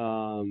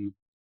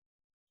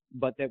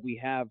 but that we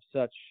have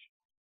such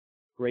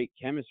great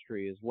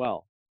chemistry as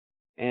well.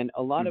 And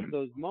a lot of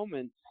those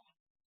moments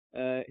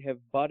have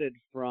budded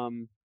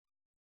from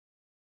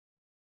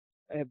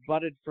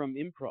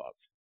improv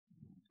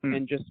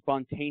and just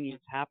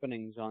spontaneous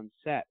happenings on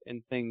set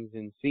and things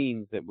and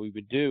scenes that we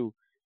would do.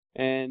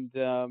 And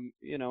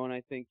and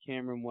I think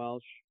Cameron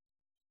Welsh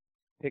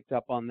picked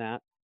up on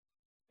that,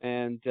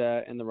 and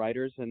the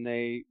writers, and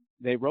they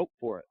wrote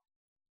for it.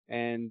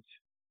 And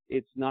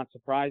it's not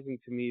surprising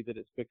to me that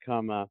it's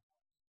become a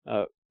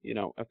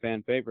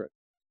fan favorite.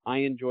 I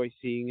enjoy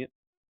seeing it,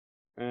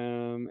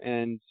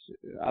 and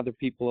a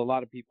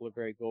lot of people are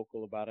very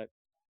vocal about it,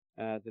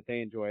 that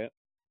they enjoy it.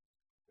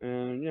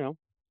 And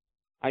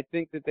I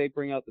think that they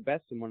bring out the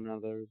best in one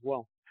another as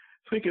well.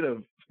 Speaking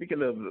of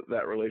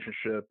that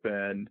relationship,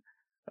 and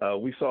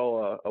we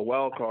saw a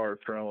wild card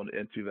thrown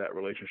into that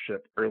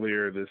relationship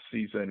earlier this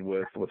season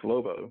with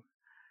Lobo.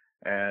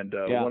 And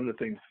one of the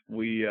things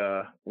we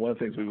want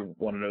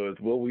to know is,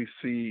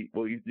 do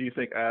you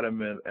think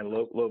Adam and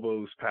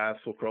Lobo's paths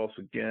will cross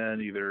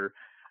again, either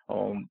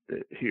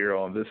here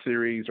on this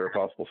series or a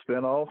possible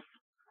spinoff?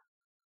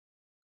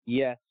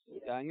 Yes,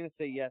 I'm going to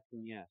say yes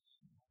and yes.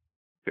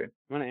 Okay.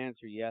 I'm going to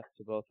answer yes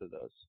to both of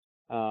those.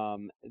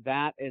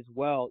 That as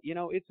well.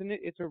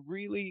 It's a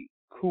really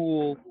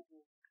cool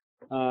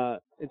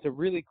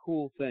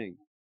thing,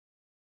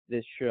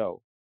 this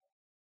show.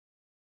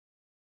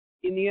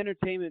 In the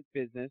entertainment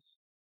business,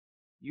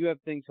 you have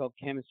things called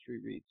chemistry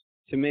reads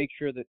to make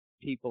sure that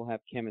people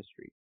have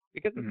chemistry,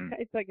 because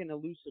it's like an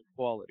elusive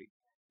quality.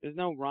 There's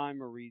no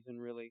rhyme or reason,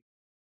 really.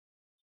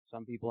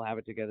 Some people have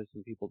it together,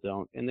 some people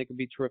don't, and they can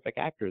be terrific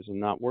actors and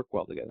not work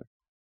well together.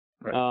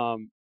 Right.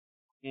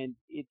 And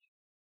it's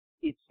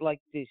like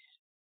this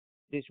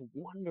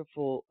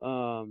wonderful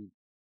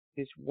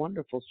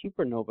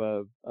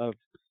supernova of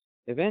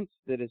events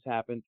that has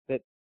happened,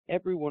 that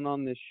everyone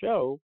on this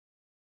show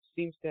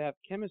seems to have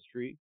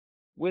chemistry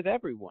with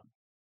everyone.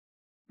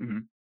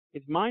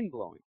 It's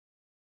mind-blowing.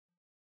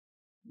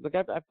 Like,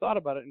 I've thought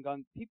about it and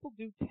gone, people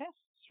do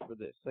tests for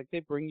this. Like, they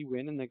bring you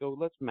in and they go,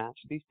 let's match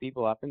these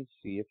people up and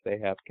see if they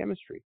have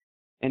chemistry.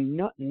 And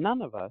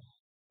none of us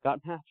got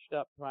matched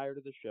up prior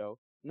to the show.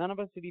 None of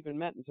us had even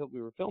met until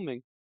we were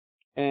filming.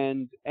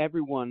 And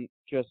everyone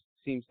just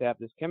seems to have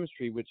this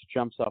chemistry which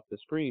jumps off the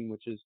screen,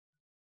 which is,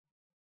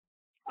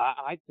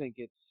 I just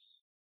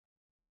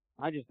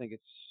think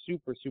it's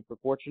super, super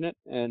fortunate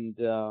and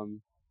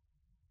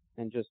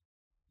just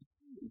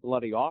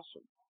bloody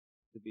awesome,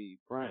 to be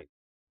frank.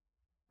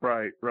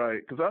 Right.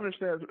 Because I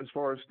understand, as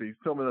far as the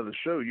filming of the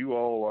show, you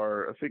all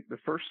are, I think the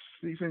first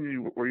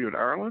season, were you in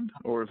Ireland,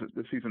 or is it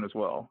this season as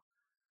well?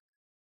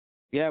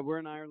 Yeah, we're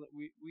in Ireland.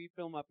 We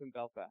film up in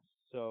Belfast,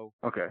 so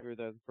okay. We were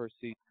there the first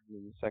season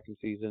and the second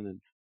season,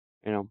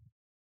 and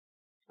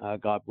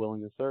God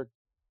willing, the third.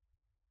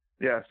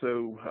 Yeah.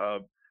 So,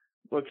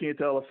 what can you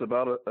tell us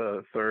about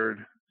a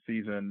third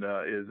season?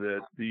 Are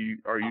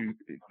you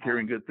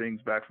hearing good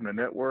things back from the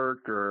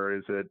network, or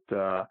is it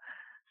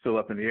still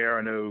up in the air?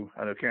 I know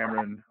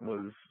Cameron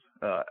was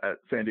at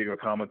San Diego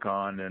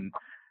Comic-Con and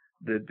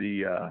did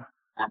a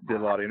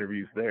lot of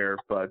interviews there.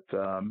 But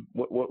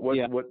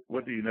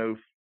what do you know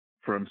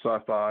from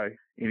Sci-Fi?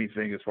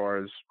 Anything as far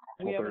as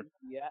we haven't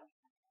yet,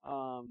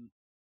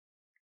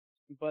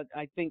 but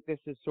I think this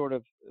is sort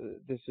of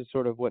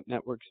what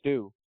networks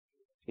do,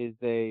 is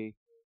they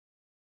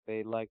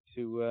like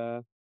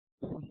to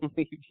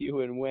leave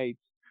you in wait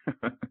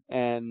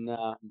and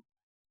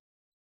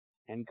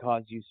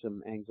cause you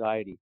some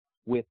anxiety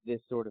with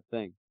this sort of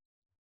thing.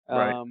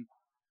 Right.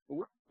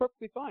 We're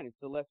perfectly fine.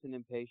 It's a lesson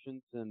in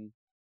patience, and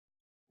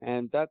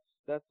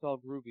that's all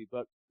groovy.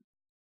 But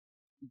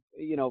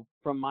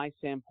from my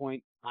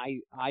standpoint,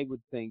 I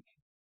would think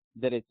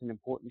that it's an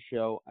important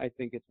show. I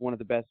think it's one of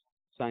the best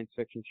science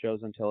fiction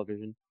shows on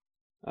television,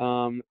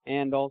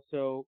 and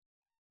also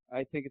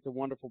I think it's a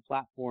wonderful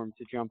platform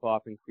to jump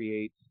off and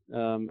create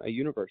a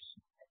universe.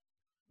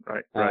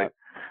 Right. I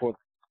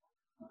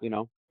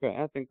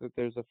think that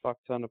there's a fuck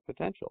ton of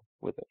potential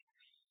with it.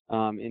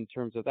 In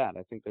terms of that,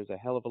 I think there's a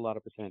hell of a lot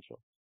of potential.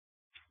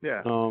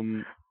 Yeah.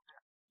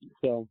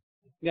 So,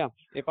 yeah,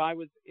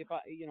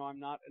 I'm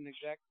not an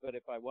exec, but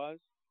if I was,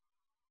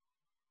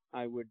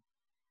 I would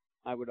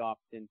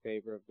opt in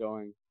favor of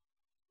going,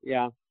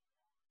 yeah,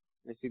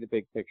 I see the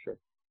big picture.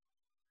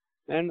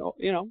 And,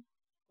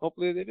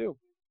 hopefully they do.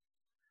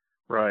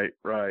 Right.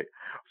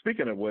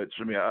 Speaking of which,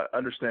 I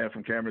understand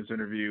from Cameron's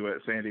interview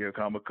at San Diego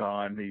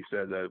Comic-Con, he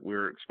said that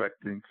we're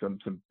expecting some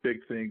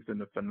big things in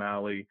the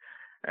finale,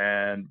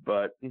 and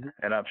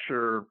I'm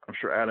sure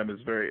Adam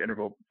is very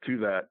integral to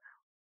that.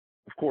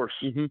 Of course,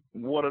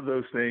 one of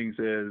those things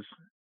is,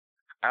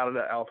 out of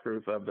the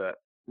outgrowth of that,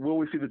 will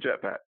we see the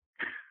jetpack?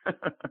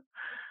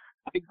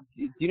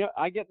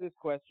 I get this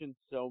question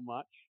so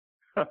much,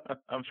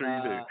 I'm sure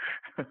you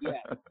do.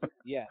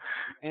 Yeah.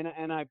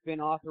 And I've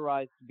been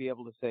authorized to be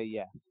able to say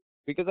yes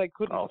because I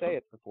couldn't Awesome. say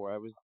it before. I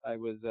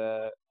was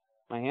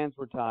my hands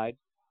were tied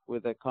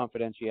with a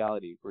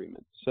confidentiality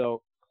agreement.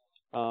 So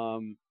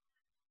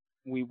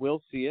we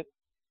will see it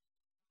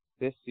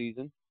this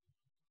season.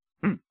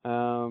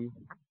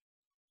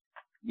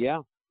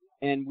 Yeah.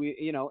 And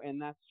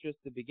and that's just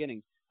the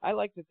beginning. I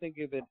like to think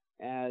of it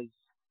as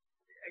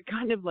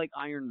kind of like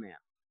Iron Man,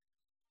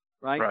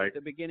 right? Right.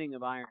 The beginning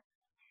of Iron Man.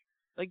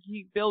 Like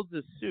he builds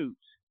a suit,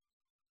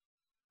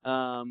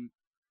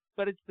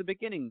 but it's the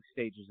beginning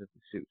stages of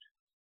the suit,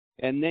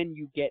 and then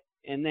you get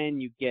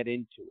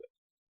into it.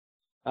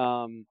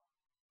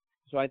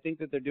 So I think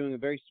that they're doing a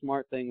very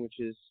smart thing, which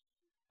is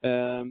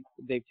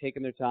they've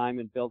taken their time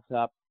and built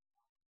up,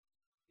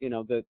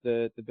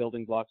 the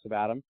building blocks of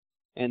Adam,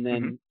 and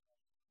then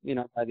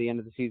by the end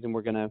of the season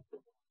we're gonna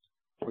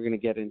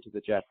get into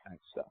the jetpack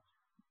stuff.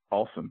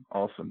 Awesome.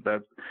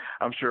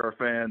 I'm sure our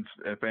fans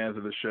and fans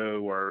of the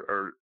show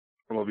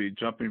will be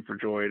jumping for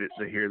joy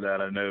to hear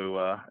that. I know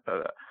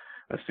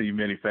I see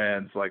many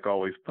fans like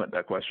always putting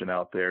that question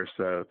out there.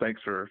 So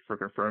thanks for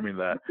confirming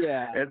that.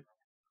 Yeah. And,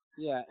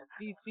 yeah.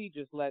 DC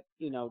just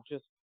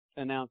just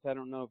announced. I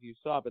don't know if you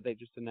saw, but they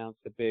just announced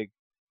a big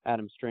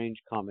Adam Strange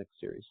comic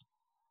series.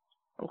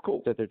 Oh,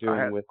 cool. That they're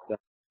doing with.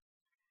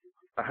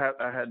 I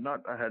had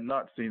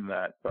not seen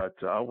that, but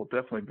I will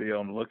definitely be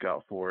on the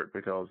lookout for it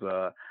because,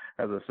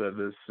 as I said,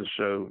 this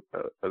show,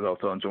 as I was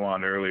telling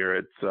Jawan earlier,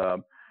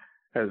 it's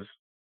has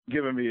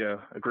given me a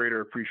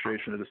greater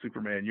appreciation of the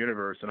Superman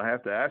universe. And I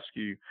have to ask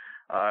you,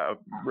 I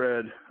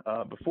read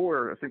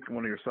before, I think in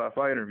one of your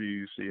sci-fi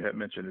interviews, you had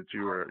mentioned that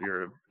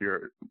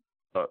you're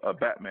a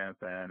Batman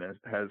fan, and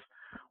has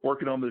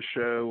working on this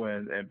show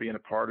and being a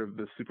part of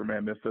the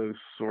Superman mythos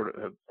sort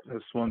of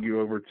has swung you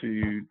over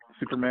to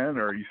Superman,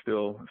 or are you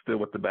still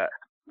with the Bat?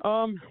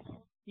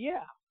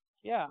 Yeah.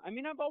 I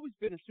mean, I've always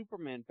been a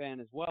Superman fan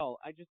as well.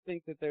 I just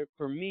think that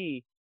for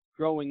me,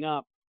 growing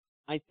up,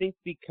 I think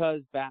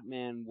because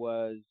Batman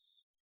was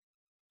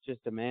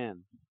just a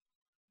man,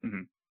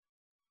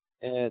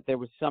 there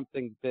was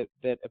something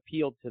that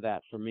appealed to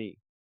that for me.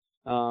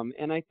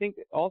 And I think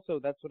also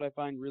that's what I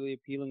find really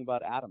appealing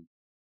about Adam.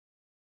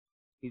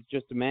 He's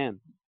just a man.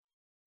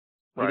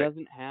 Right. He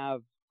doesn't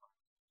have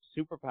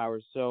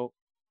superpowers. So,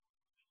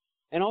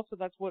 and also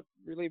that's what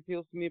really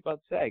appeals to me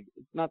about Seg.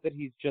 It's not that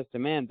he's just a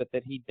man, but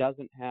that he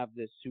doesn't have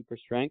this super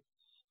strength.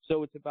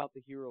 So it's about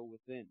the hero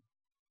within.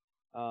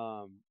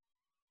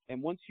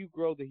 And once you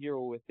grow the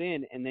hero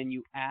within, and then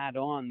you add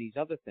on these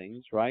other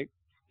things, right?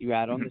 You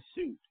add on the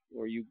suit,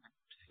 or you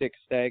stick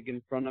Seg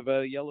in front of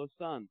a yellow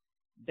sun.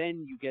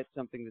 Then you get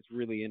something that's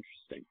really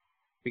interesting,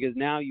 because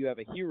now you have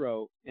a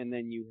hero, and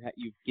then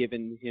you've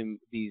given him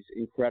these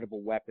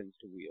incredible weapons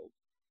to wield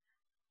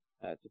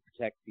to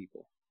protect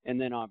people,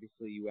 and then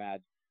obviously you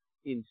add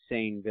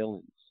insane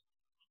villains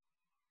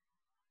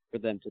for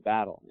them to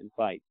battle and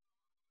fight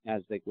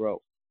as they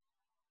grow.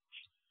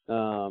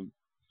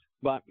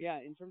 But yeah,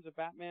 in terms of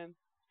Batman,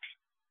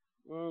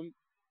 yeah,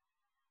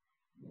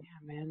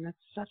 man, that's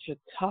such a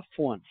tough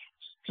one.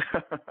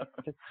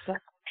 It's such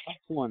a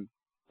tough one.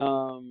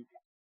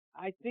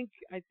 I think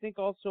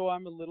also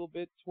I'm a little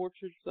bit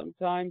tortured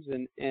sometimes,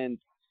 and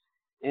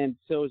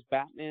so is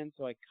Batman.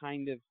 So I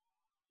kind of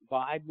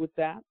vibe with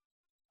that,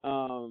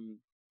 and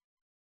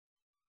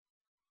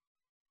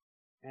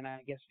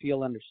I guess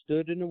feel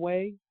understood in a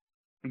way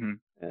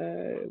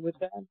with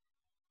that.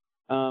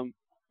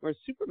 Whereas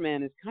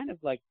Superman is kind of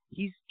like,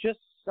 he's just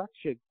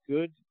such a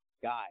good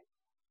guy,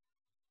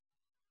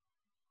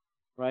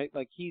 right?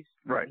 Like he's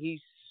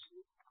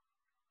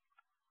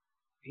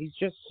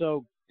just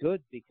so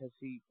good because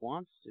he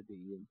wants to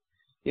be.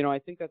 And I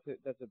think that's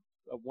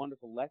a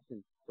wonderful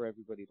lesson for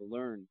everybody to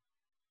learn,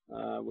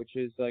 which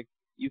is like,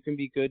 you can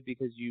be good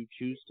because you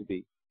choose to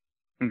be.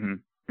 And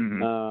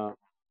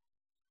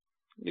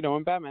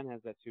Batman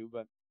has that too,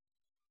 but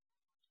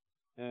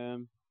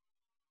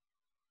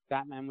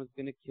Batman was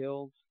going to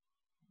kill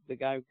the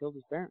guy who killed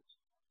his parents.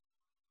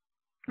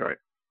 Right.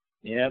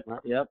 Yep.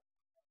 You're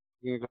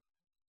going to go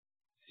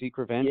seek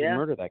revenge and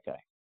murder that guy,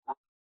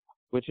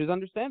 which is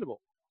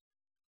understandable.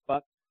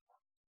 But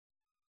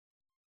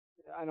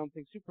I don't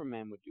think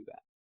Superman would do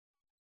that.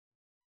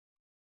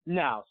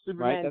 No,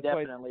 Superman That's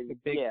definitely. Why the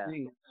big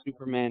thing,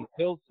 Superman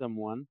kills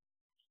someone,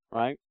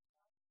 right?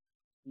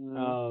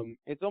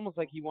 It's almost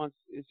like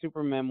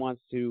Superman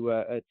wants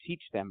to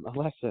teach them a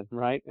lesson,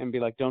 right? And be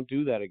like, don't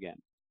do that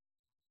again.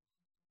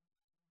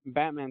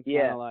 Batman's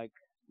kind of like,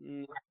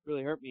 it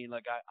really hurt me.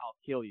 Like, I'll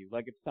kill you.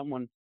 Like, if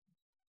someone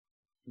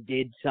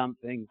did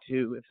something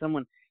if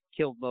someone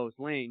killed Lois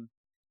Lane,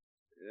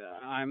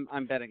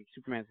 I'm betting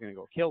Superman's going to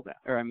go kill that.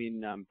 Or,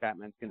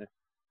 Batman's going to,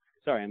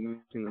 sorry, I'm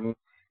moving the movie.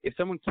 If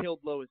someone killed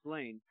Lois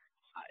Lane,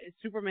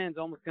 Superman's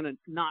almost going to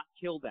not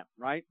kill them,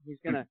 right? He's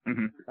going to,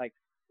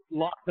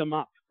 lock them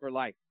up for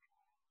life.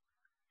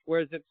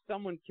 Whereas if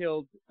someone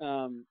killed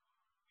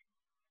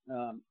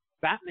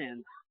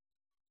Batman,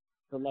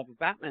 the love of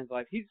Batman's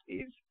life, he's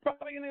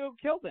probably going to go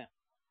kill them.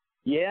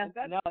 Yeah,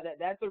 And no,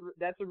 that's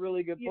a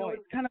really good point.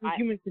 It's kind of a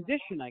human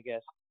condition, I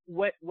guess.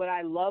 What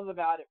I love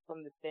about it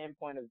from the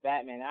standpoint of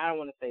Batman, I don't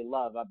want to say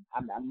love.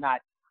 I'm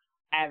not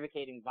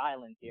advocating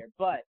violence here,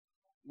 but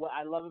what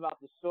I love about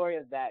the story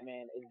of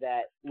Batman is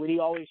that what he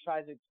always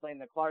tries to explain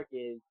to Clark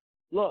is,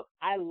 look,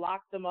 I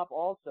locked them up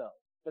also,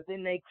 but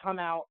then they come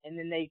out and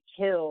then they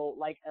kill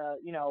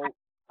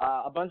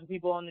a bunch of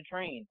people on the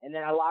train, and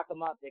then I lock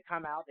them up. They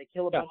come out, they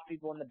kill a bunch of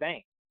people in the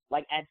bank.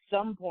 Like at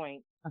some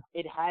point,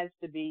 it has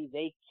to be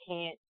they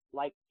can't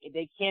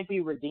be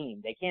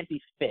redeemed. They can't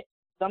be fixed.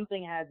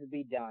 Something has to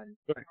be done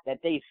that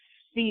they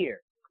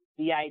fear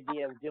the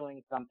idea of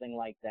doing something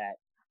like that.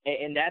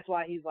 And that's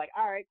why he's like,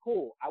 all right,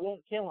 cool. I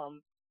won't kill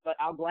him, but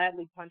I'll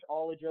gladly punch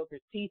all the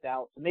Joker's teeth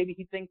out. So maybe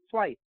he thinks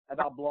twice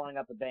about blowing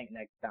up a bank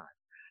next time.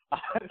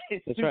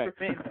 That's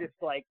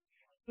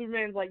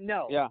Superman's like,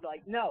 no. Yeah.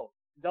 Like, no,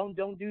 don't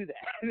do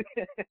that.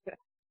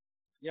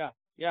 Yeah.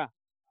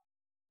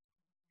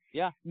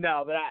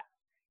 No, but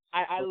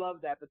I love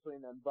that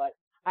between them. But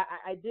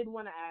I did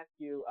want to ask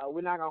you,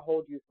 we're not going to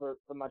hold you for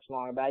much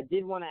longer, but I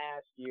did want to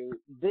ask you,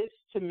 this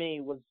to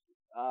me was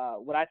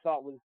what I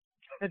thought was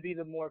going to be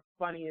the more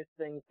funniest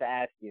things to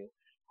ask you.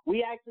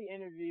 We actually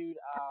interviewed,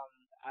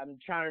 I'm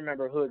trying to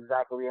remember who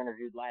exactly we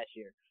interviewed last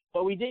year,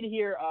 but we did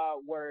hear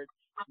word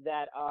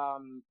that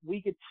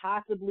we could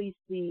possibly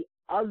see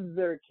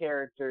other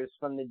characters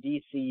from the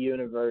DC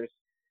universe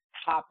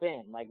hop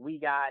in. Like we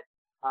got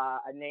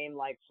a name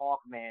like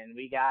Hawkman.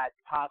 We got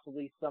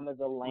possibly some of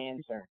the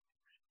Lanterns.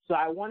 So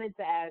I wanted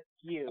to ask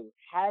you,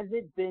 has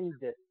it been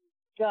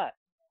discussed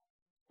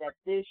that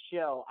this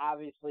show,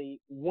 obviously,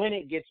 when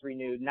it gets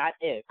renewed, not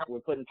if, we're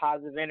putting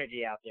positive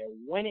energy out there,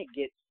 when it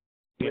gets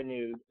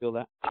renewed, Feel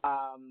that?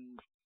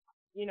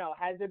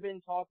 Has there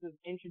been talks of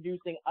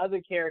introducing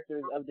other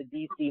characters of the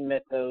DC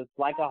mythos,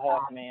 like a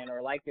Hawkman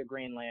or like a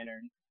Green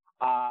Lantern,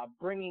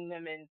 bringing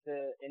them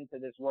into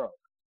this world?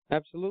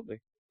 Absolutely.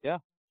 Yeah.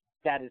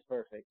 That is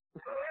perfect.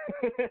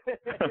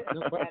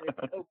 That is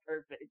so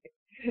perfect.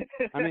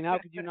 I mean, how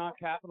could you not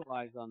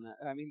capitalize on that?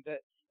 I mean,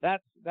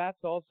 that's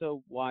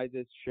also why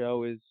this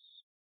show is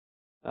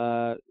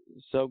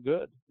so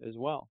good as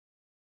well,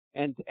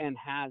 and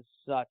has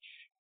such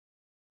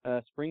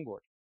a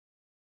springboard,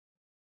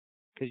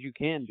 because you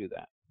can do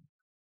that.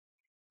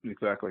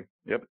 Exactly.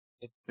 Yep.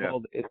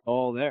 It's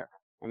all there.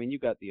 I mean,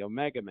 you've got the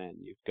Omega Men,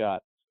 you've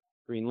got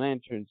Green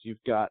Lanterns,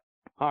 you've got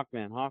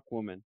Hawkman,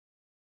 Hawkwoman,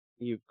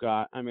 you've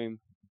got, I mean,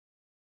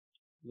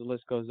 the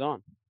list goes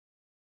on,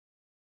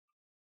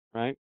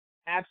 right?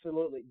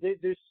 Absolutely.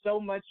 There's so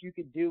much you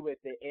could do with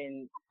it.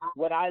 And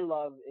what I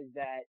love is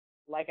that,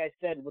 like I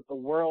said, with the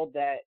world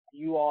that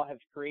you all have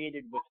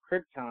created with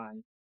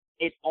Krypton,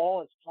 it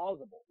all is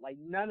plausible. Like,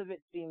 none of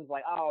it seems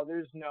like, oh,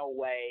 there's no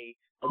way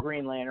a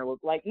Green Lantern would,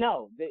 like,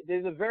 no,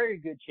 there's a very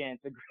good chance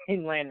a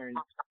Green Lantern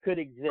could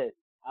exist,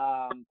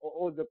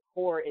 or the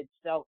Corps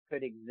itself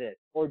could exist,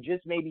 or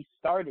just maybe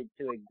started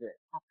to exist.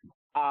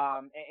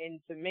 And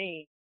to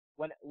me,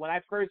 when I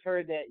first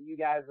heard that you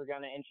guys were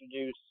going to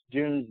introduce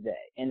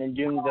Doomsday, and then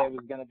Doomsday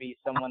was going to be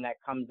someone that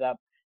comes up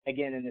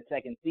again in the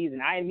second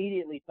season, I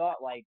immediately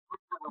thought, like,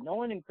 no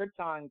one in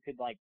Krypton could,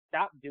 like,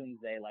 stop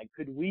Doomsday. Like,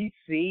 could we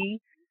see,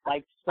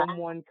 like,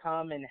 someone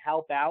come and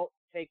help out,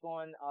 take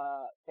on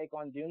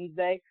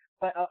Doomsday?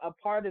 But a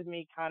part of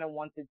me kind of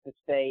wanted to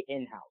stay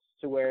in-house,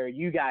 to where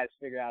you guys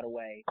figure out a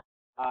way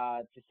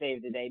to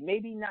save the day.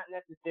 Maybe not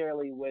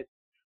necessarily with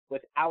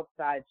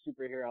outside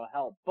superhero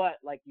help, but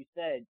like you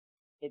said,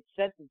 it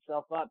sets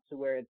itself up to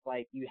where it's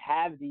like you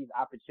have these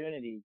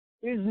opportunities.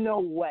 There's no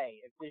way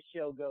if this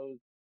show goes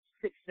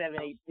 6,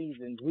 7, 8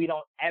 seasons, we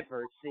don't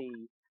ever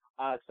see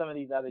some of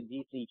these other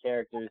DC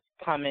characters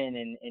come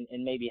in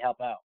and maybe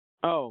help out.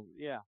 Oh,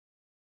 yeah.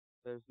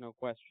 There's no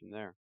question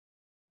there.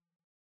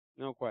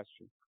 No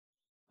question.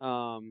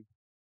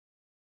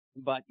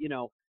 But,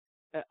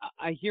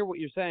 I hear what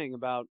you're saying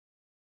about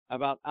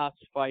us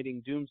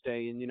fighting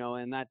Doomsday,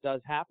 and that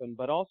does happen.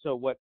 But also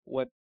what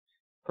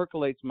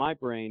percolates my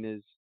brain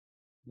is,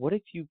 what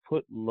if you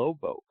put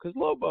Lobo? Because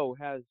Lobo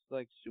has,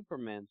 like,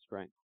 Superman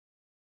strength,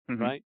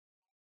 right?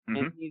 Mm-hmm.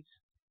 And he's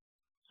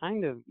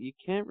kind of, you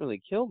can't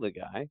really kill the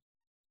guy.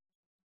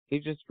 He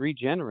just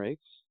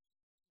regenerates.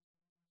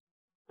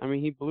 I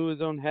mean, he blew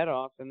his own head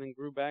off and then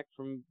grew back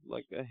from,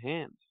 like, a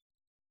hand.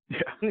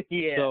 Yeah.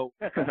 Yeah. So,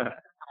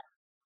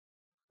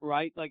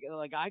 right? Like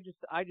I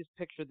just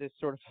picture this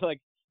sort of,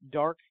 like,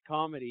 dark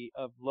comedy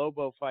of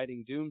Lobo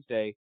fighting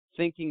Doomsday,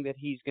 thinking that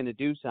he's going to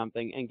do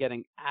something and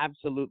getting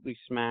absolutely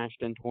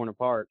smashed and torn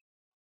apart,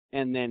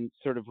 and then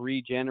sort of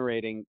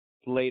regenerating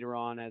later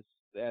on as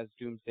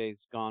Doomsday's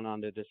gone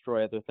on to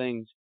destroy other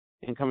things,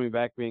 and coming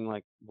back being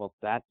like, well,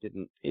 that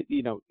didn't,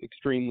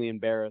 extremely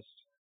embarrassed.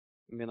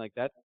 I mean, like,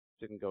 that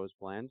didn't go as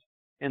planned.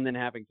 And then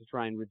having to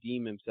try and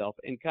redeem himself,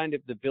 and kind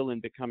of the villain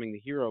becoming the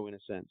hero in a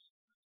sense.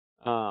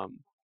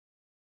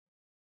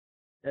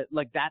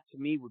 Like, that to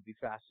me would be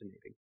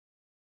fascinating.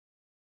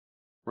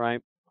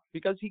 Right?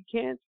 Because he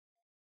can't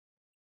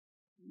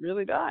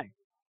really die.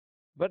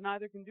 But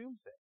neither can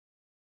Doomsday.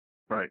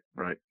 Right.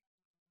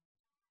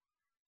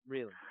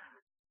 Really.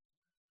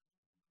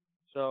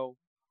 So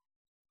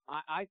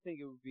I think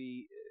it would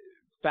be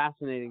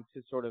fascinating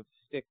to sort of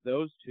stick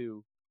those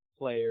two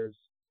players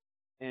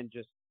and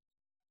just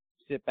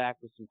sit back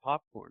with some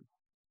popcorn.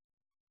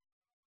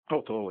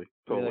 Oh, totally.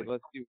 Like,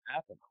 let's see what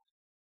happens.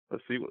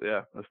 Let's see.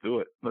 Let's do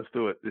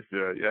it. If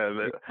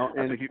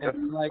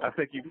I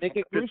think you make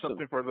it pitched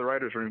something for the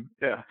writers' room.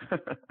 Yeah.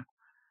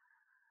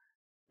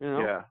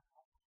 Yeah.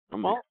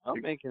 I'm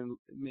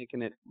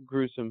making it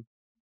gruesome.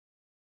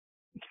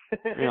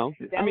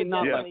 I mean,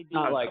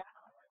 not like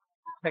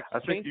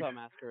Texas Chainsaw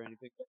Massacre or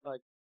anything, but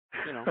like,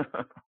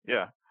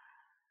 Yeah.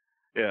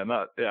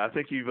 I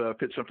think you've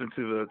pitched something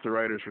to the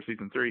writers for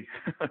season 3,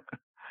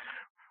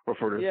 or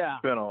for the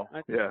spinoff.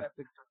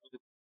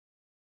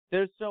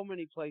 There's so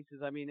many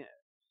places. I mean,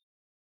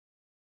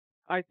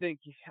 I think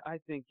if I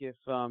think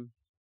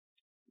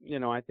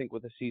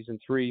with a season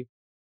 3,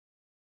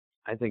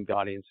 I think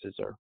audiences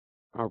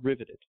are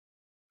riveted.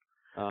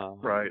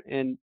 Right.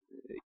 And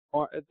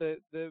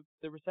the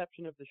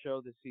reception of the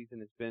show this season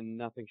has been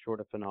nothing short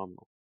of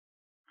phenomenal.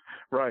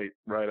 Right.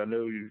 I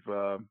know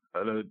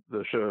I know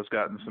the show has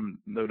gotten some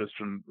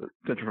attention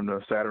from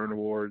the Saturn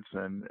Awards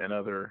and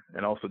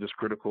also just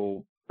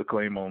critical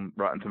acclaim on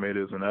Rotten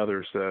Tomatoes and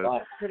others. So,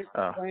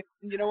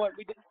 you know what?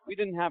 We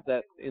didn't have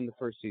that in the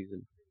first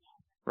season.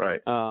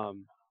 Right.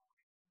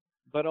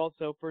 But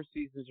also first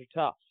seasons are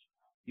tough.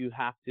 You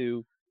have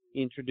to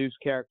introduce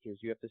characters.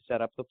 You have to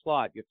set up the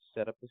plot. You have to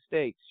set up the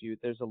stakes.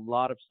 There's a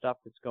lot of stuff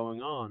that's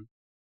going on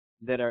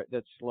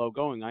that's slow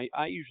going.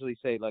 I usually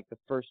say like the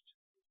first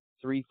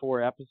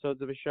 3-4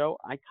 episodes of a show,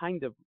 I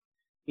kind of,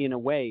 in a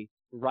way,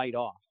 write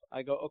off.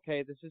 I go,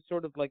 okay, this is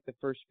sort of like the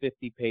first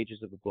 50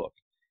 pages of a book.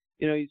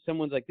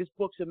 Someone's like, this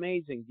book's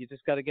amazing. You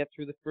just got to get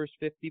through the first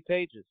 50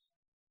 pages.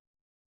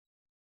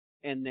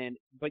 And then,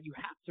 but you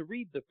have to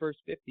read the first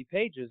 50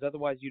 pages,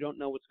 otherwise you don't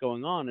know what's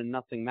going on and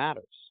nothing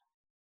matters.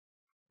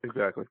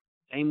 Exactly.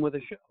 Same with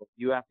a show.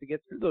 You have to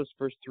get through those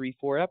first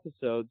 3-4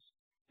 episodes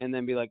and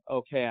then be like,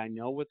 okay, I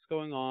know what's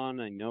going on.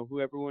 I know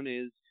who everyone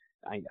is.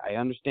 I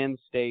understand the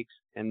stakes,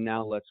 and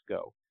now let's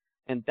go.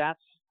 And that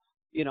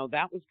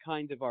was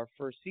kind of our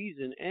first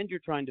season, and you're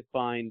trying to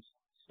find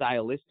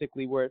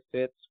stylistically where it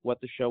fits,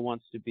 what the show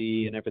wants to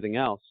be, and everything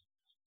else.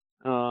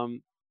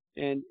 And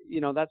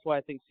that's why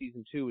I think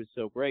season 2 is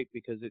so great,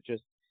 because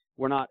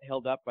we're not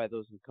held up by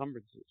those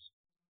encumbrances.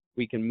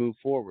 We can move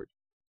forward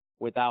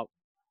without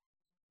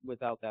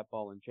that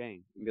ball and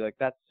chain and be like,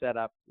 that's set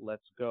up,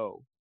 let's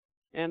go.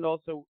 And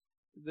also,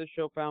 the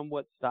show found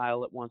what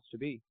style it wants to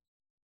be.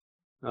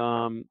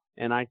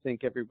 And I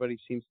think everybody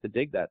seems to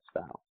dig that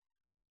style.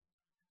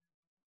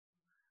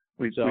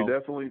 We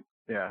definitely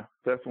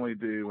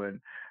do. And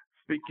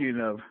speaking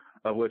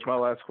of which, my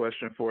last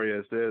question for you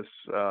is this: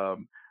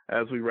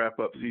 as we wrap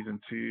up season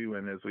 2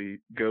 and as we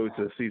go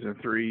to season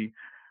 3,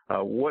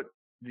 what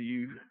do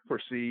you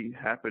foresee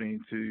happening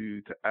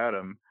to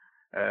Adam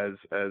as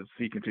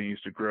he continues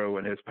to grow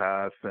in his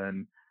path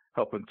and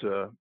helping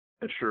to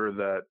ensure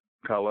that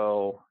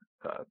Kal-El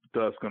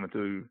does come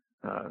into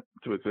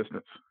to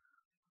existence?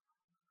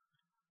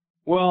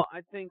 Well, I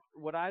think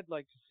what I'd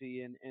like to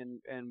see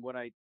and what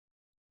I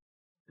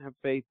have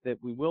faith that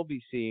we will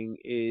be seeing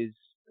is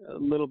a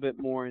little bit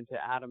more into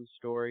Adam's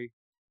story,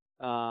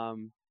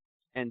 and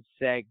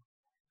Seg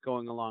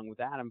going along with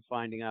Adam,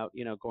 finding out,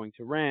 going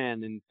to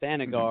Ran and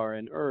Thanagar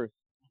and Earth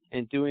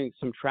and doing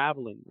some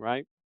traveling,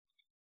 right?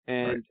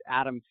 And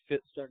Adam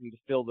starting to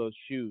fill those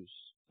shoes,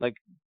 like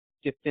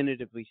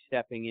definitively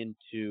stepping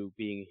into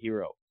being a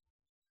hero.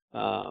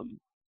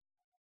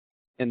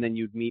 And then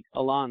you'd meet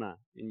Alana,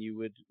 and you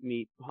would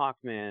meet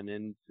Hawkman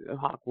and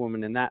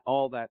Hawkwoman, and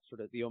all that sort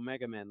of the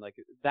Omega Men. Like,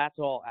 that's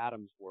all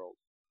Adam's world,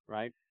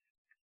 right?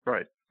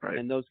 Right.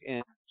 And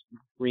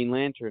Green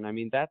Lantern. I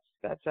mean,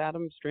 that's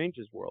Adam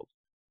Strange's world.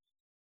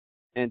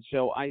 And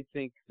so I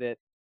think that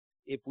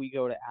if we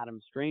go to Adam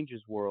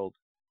Strange's world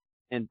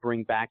and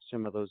bring back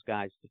some of those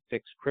guys to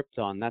fix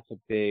Krypton, that's a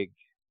big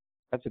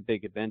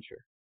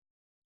adventure.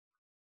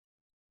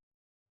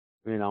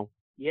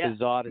 Yeah.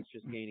 Zod is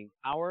just gaining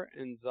power,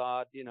 and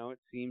Zod, it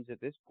seems at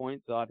this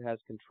point Zod has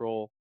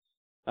control,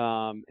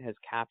 has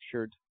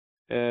captured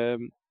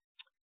Doomsday.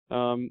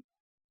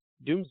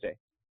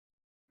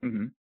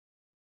 Mm-hmm.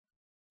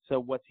 So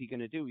what's he going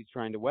to do? He's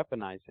trying to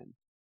weaponize him.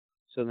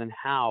 So then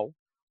how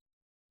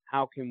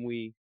can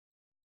we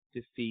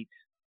defeat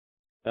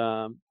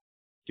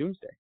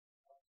Doomsday?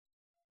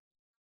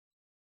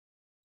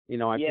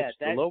 I pitched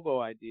the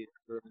Lobo idea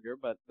earlier,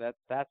 but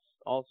that's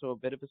also a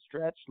bit of a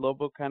stretch.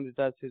 Lobo kind of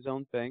does his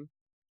own thing.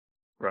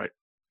 Right.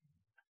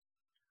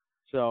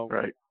 So,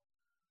 the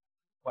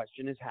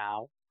question is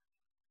how.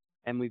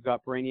 And we've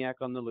got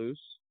Brainiac on the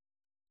loose,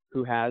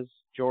 who has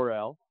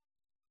Jor-El.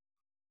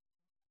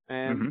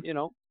 And,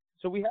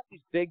 so we have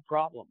these big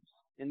problems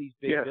and these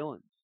big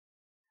villains.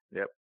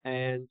 Yep.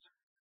 And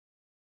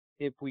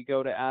if we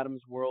go to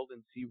Adam's world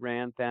and see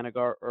Ran,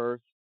 Thanagar,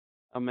 Earth,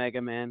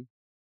 Omega Man,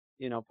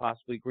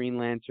 possibly Green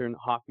Lantern,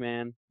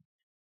 Hawkman,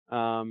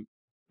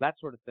 that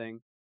sort of thing,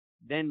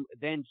 then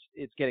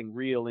it's getting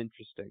real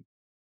interesting.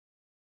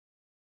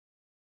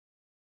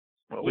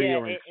 Well, Real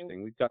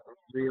interesting. We've got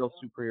real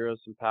superheroes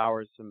and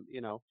powers, and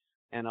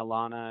and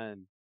Alana,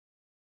 and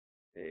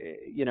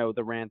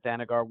the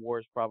Ranthanagar War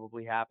is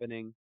probably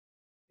happening.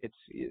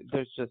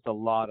 There's just a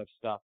lot of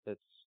stuff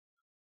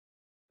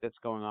that's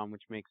going on,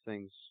 which makes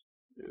things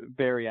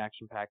very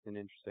action packed and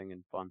interesting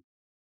and fun.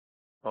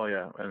 oh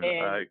yeah, and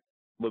I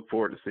look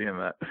forward to seeing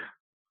that.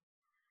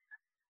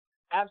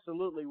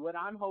 Absolutely. What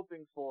I'm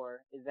hoping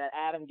for is that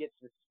Adam gets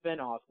the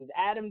spinoff, because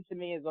Adam to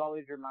me has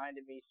always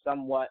reminded me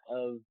somewhat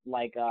of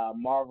like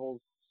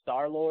Marvel's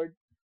Star-Lord.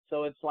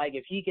 So it's like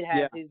if he could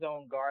have his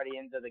own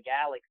Guardians of the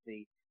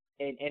Galaxy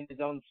and his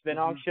own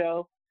spinoff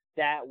show,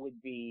 that would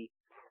be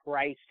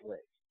priceless.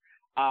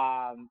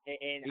 And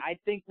I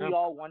think we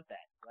all want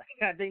that.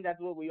 Like, I think that's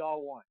what we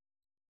all want.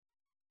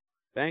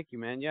 Thank you,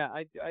 man. Yeah,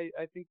 I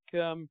think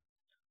I'm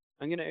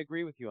going to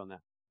agree with you on that.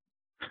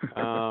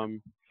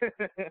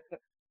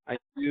 I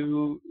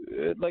do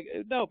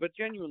no, but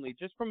genuinely,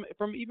 just from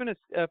even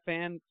a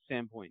fan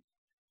standpoint,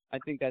 I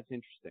think that's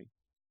interesting,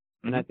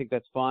 and I think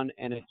that's fun,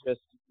 and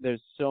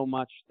there's so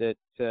much that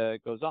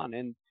goes on,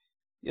 and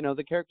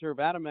the character of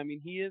Adam. I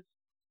mean,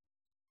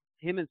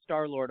 him and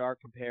Star-Lord are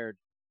compared,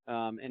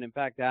 and in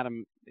fact,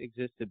 Adam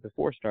existed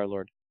before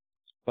Star-Lord,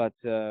 but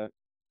I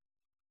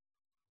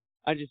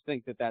just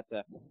think that's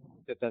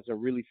a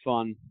really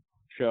fun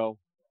show.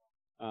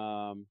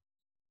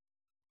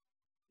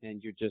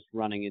 And you're just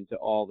running into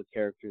all the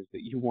characters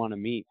that you want to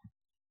meet.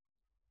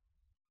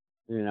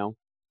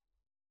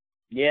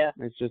 Yeah.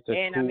 It's just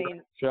a cool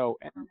show.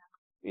 And,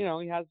 he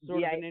has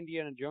sort of an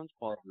Indiana Jones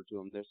quality to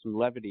him. There's some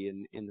levity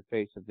in the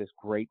face of this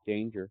great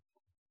danger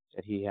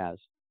that he has.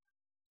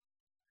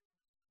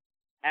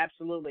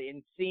 Absolutely.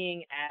 And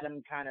seeing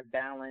Adam kind of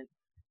balance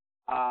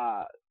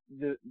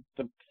the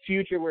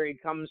future where he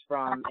comes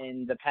from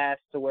and the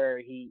past to where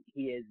he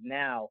is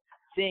now,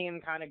 seeing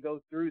him kind of go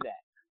through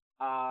that.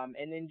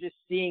 And then just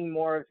seeing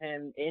more of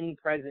him in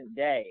present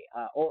day,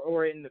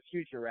 or in the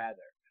future rather,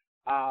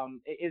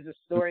 is a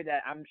story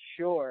that I'm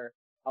sure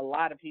a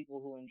lot of people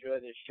who enjoy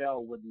this show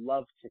would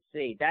love to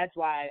see. That's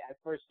why I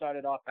first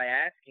started off by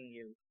asking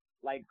you,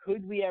 like,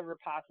 could we ever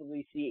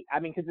possibly see? I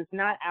mean, because it's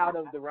not out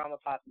of the realm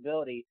of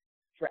possibility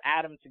for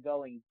Adam to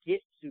go and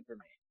get Superman,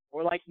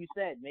 or like you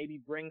said, maybe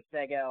bring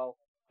Seg-El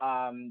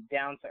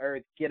down to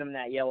Earth, get him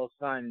that yellow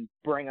sun,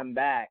 bring him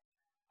back.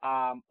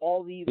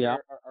 All these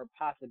are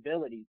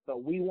possibilities,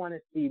 but we want to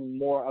see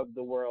more of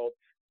the world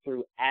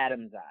through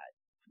Adam's eyes.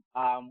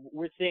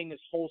 We're seeing this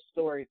whole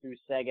story through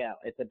Seg-El.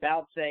 It's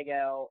about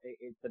Seg-El.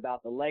 It's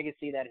about the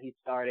legacy that he's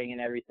starting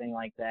and everything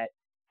like that.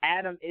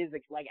 Adam is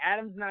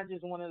Adam's not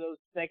just one of those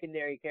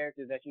secondary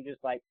characters that you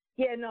just like,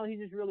 yeah, no, he's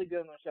just really good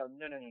on the show.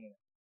 No.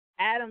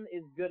 Adam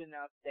is good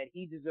enough that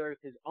he deserves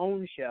his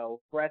own show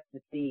for us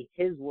to see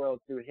his world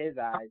through his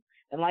eyes.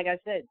 And like I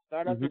said,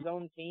 start up his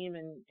own team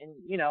and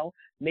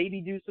maybe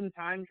do some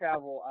time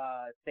travel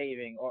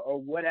saving or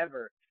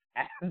whatever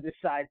Adam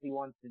decides he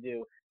wants to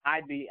do.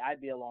 I'd be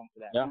along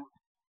for that. Yeah.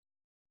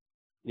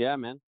 Yeah,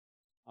 man.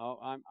 Oh,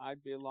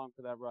 I'd be along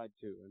for that ride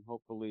too, and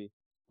hopefully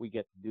we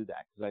get to do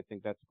that because I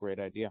think that's a great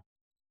idea.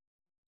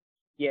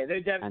 Yeah, they're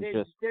definitely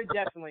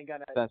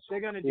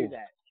gonna do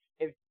that.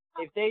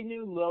 If they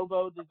knew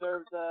Lobo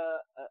deserves a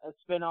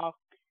spinoff,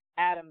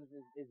 Adams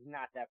is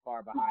not that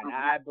far behind.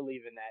 I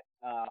believe in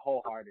that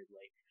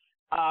wholeheartedly.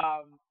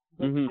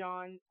 But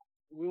Sean,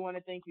 we want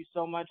to thank you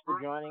so much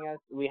for joining us.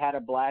 We had a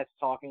blast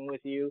talking with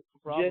you.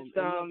 No problem. Just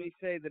let me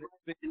say that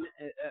it's been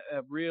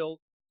a real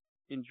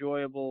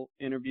enjoyable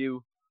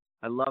interview.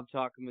 I love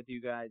talking with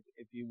you guys.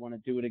 If you want to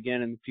do it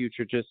again in the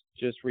future,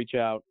 just reach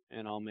out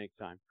and I'll make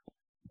time.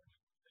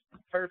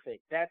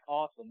 Perfect. That's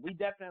awesome. We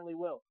definitely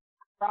will.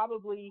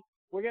 Probably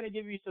we're gonna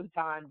give you some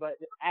time, but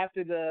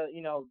after the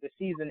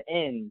season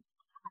ends,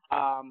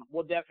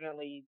 we'll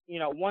definitely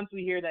once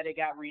we hear that it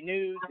got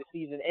renewed, the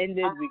season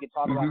ended, we could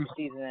talk about the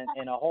season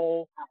in a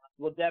whole.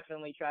 We'll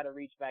definitely try to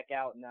reach back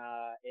out and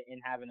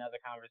have another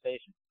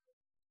conversation.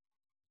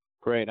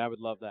 Great, I would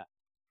love that.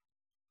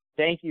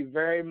 Thank you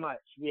very much.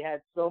 We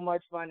had so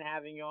much fun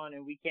having you on,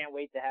 and we can't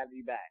wait to have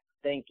you back.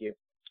 Thank you.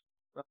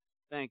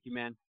 Thank you,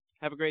 man.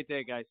 Have a great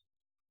day, guys.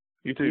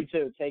 You too. You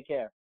too. Take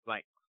care.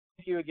 Bye.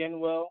 Thank you again,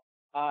 Will.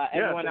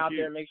 Everyone out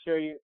there, make sure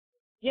you.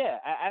 Yeah,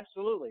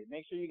 absolutely.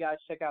 Make sure you guys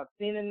check out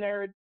Scene and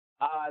Nerd.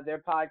 Their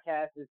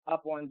podcast is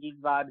up on Geek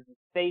Vibes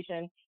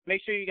Station.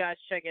 Make sure you guys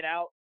check it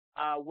out.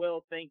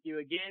 Will, thank you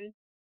again.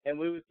 And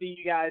we will see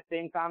you guys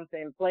same time,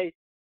 same place.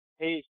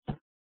 Peace.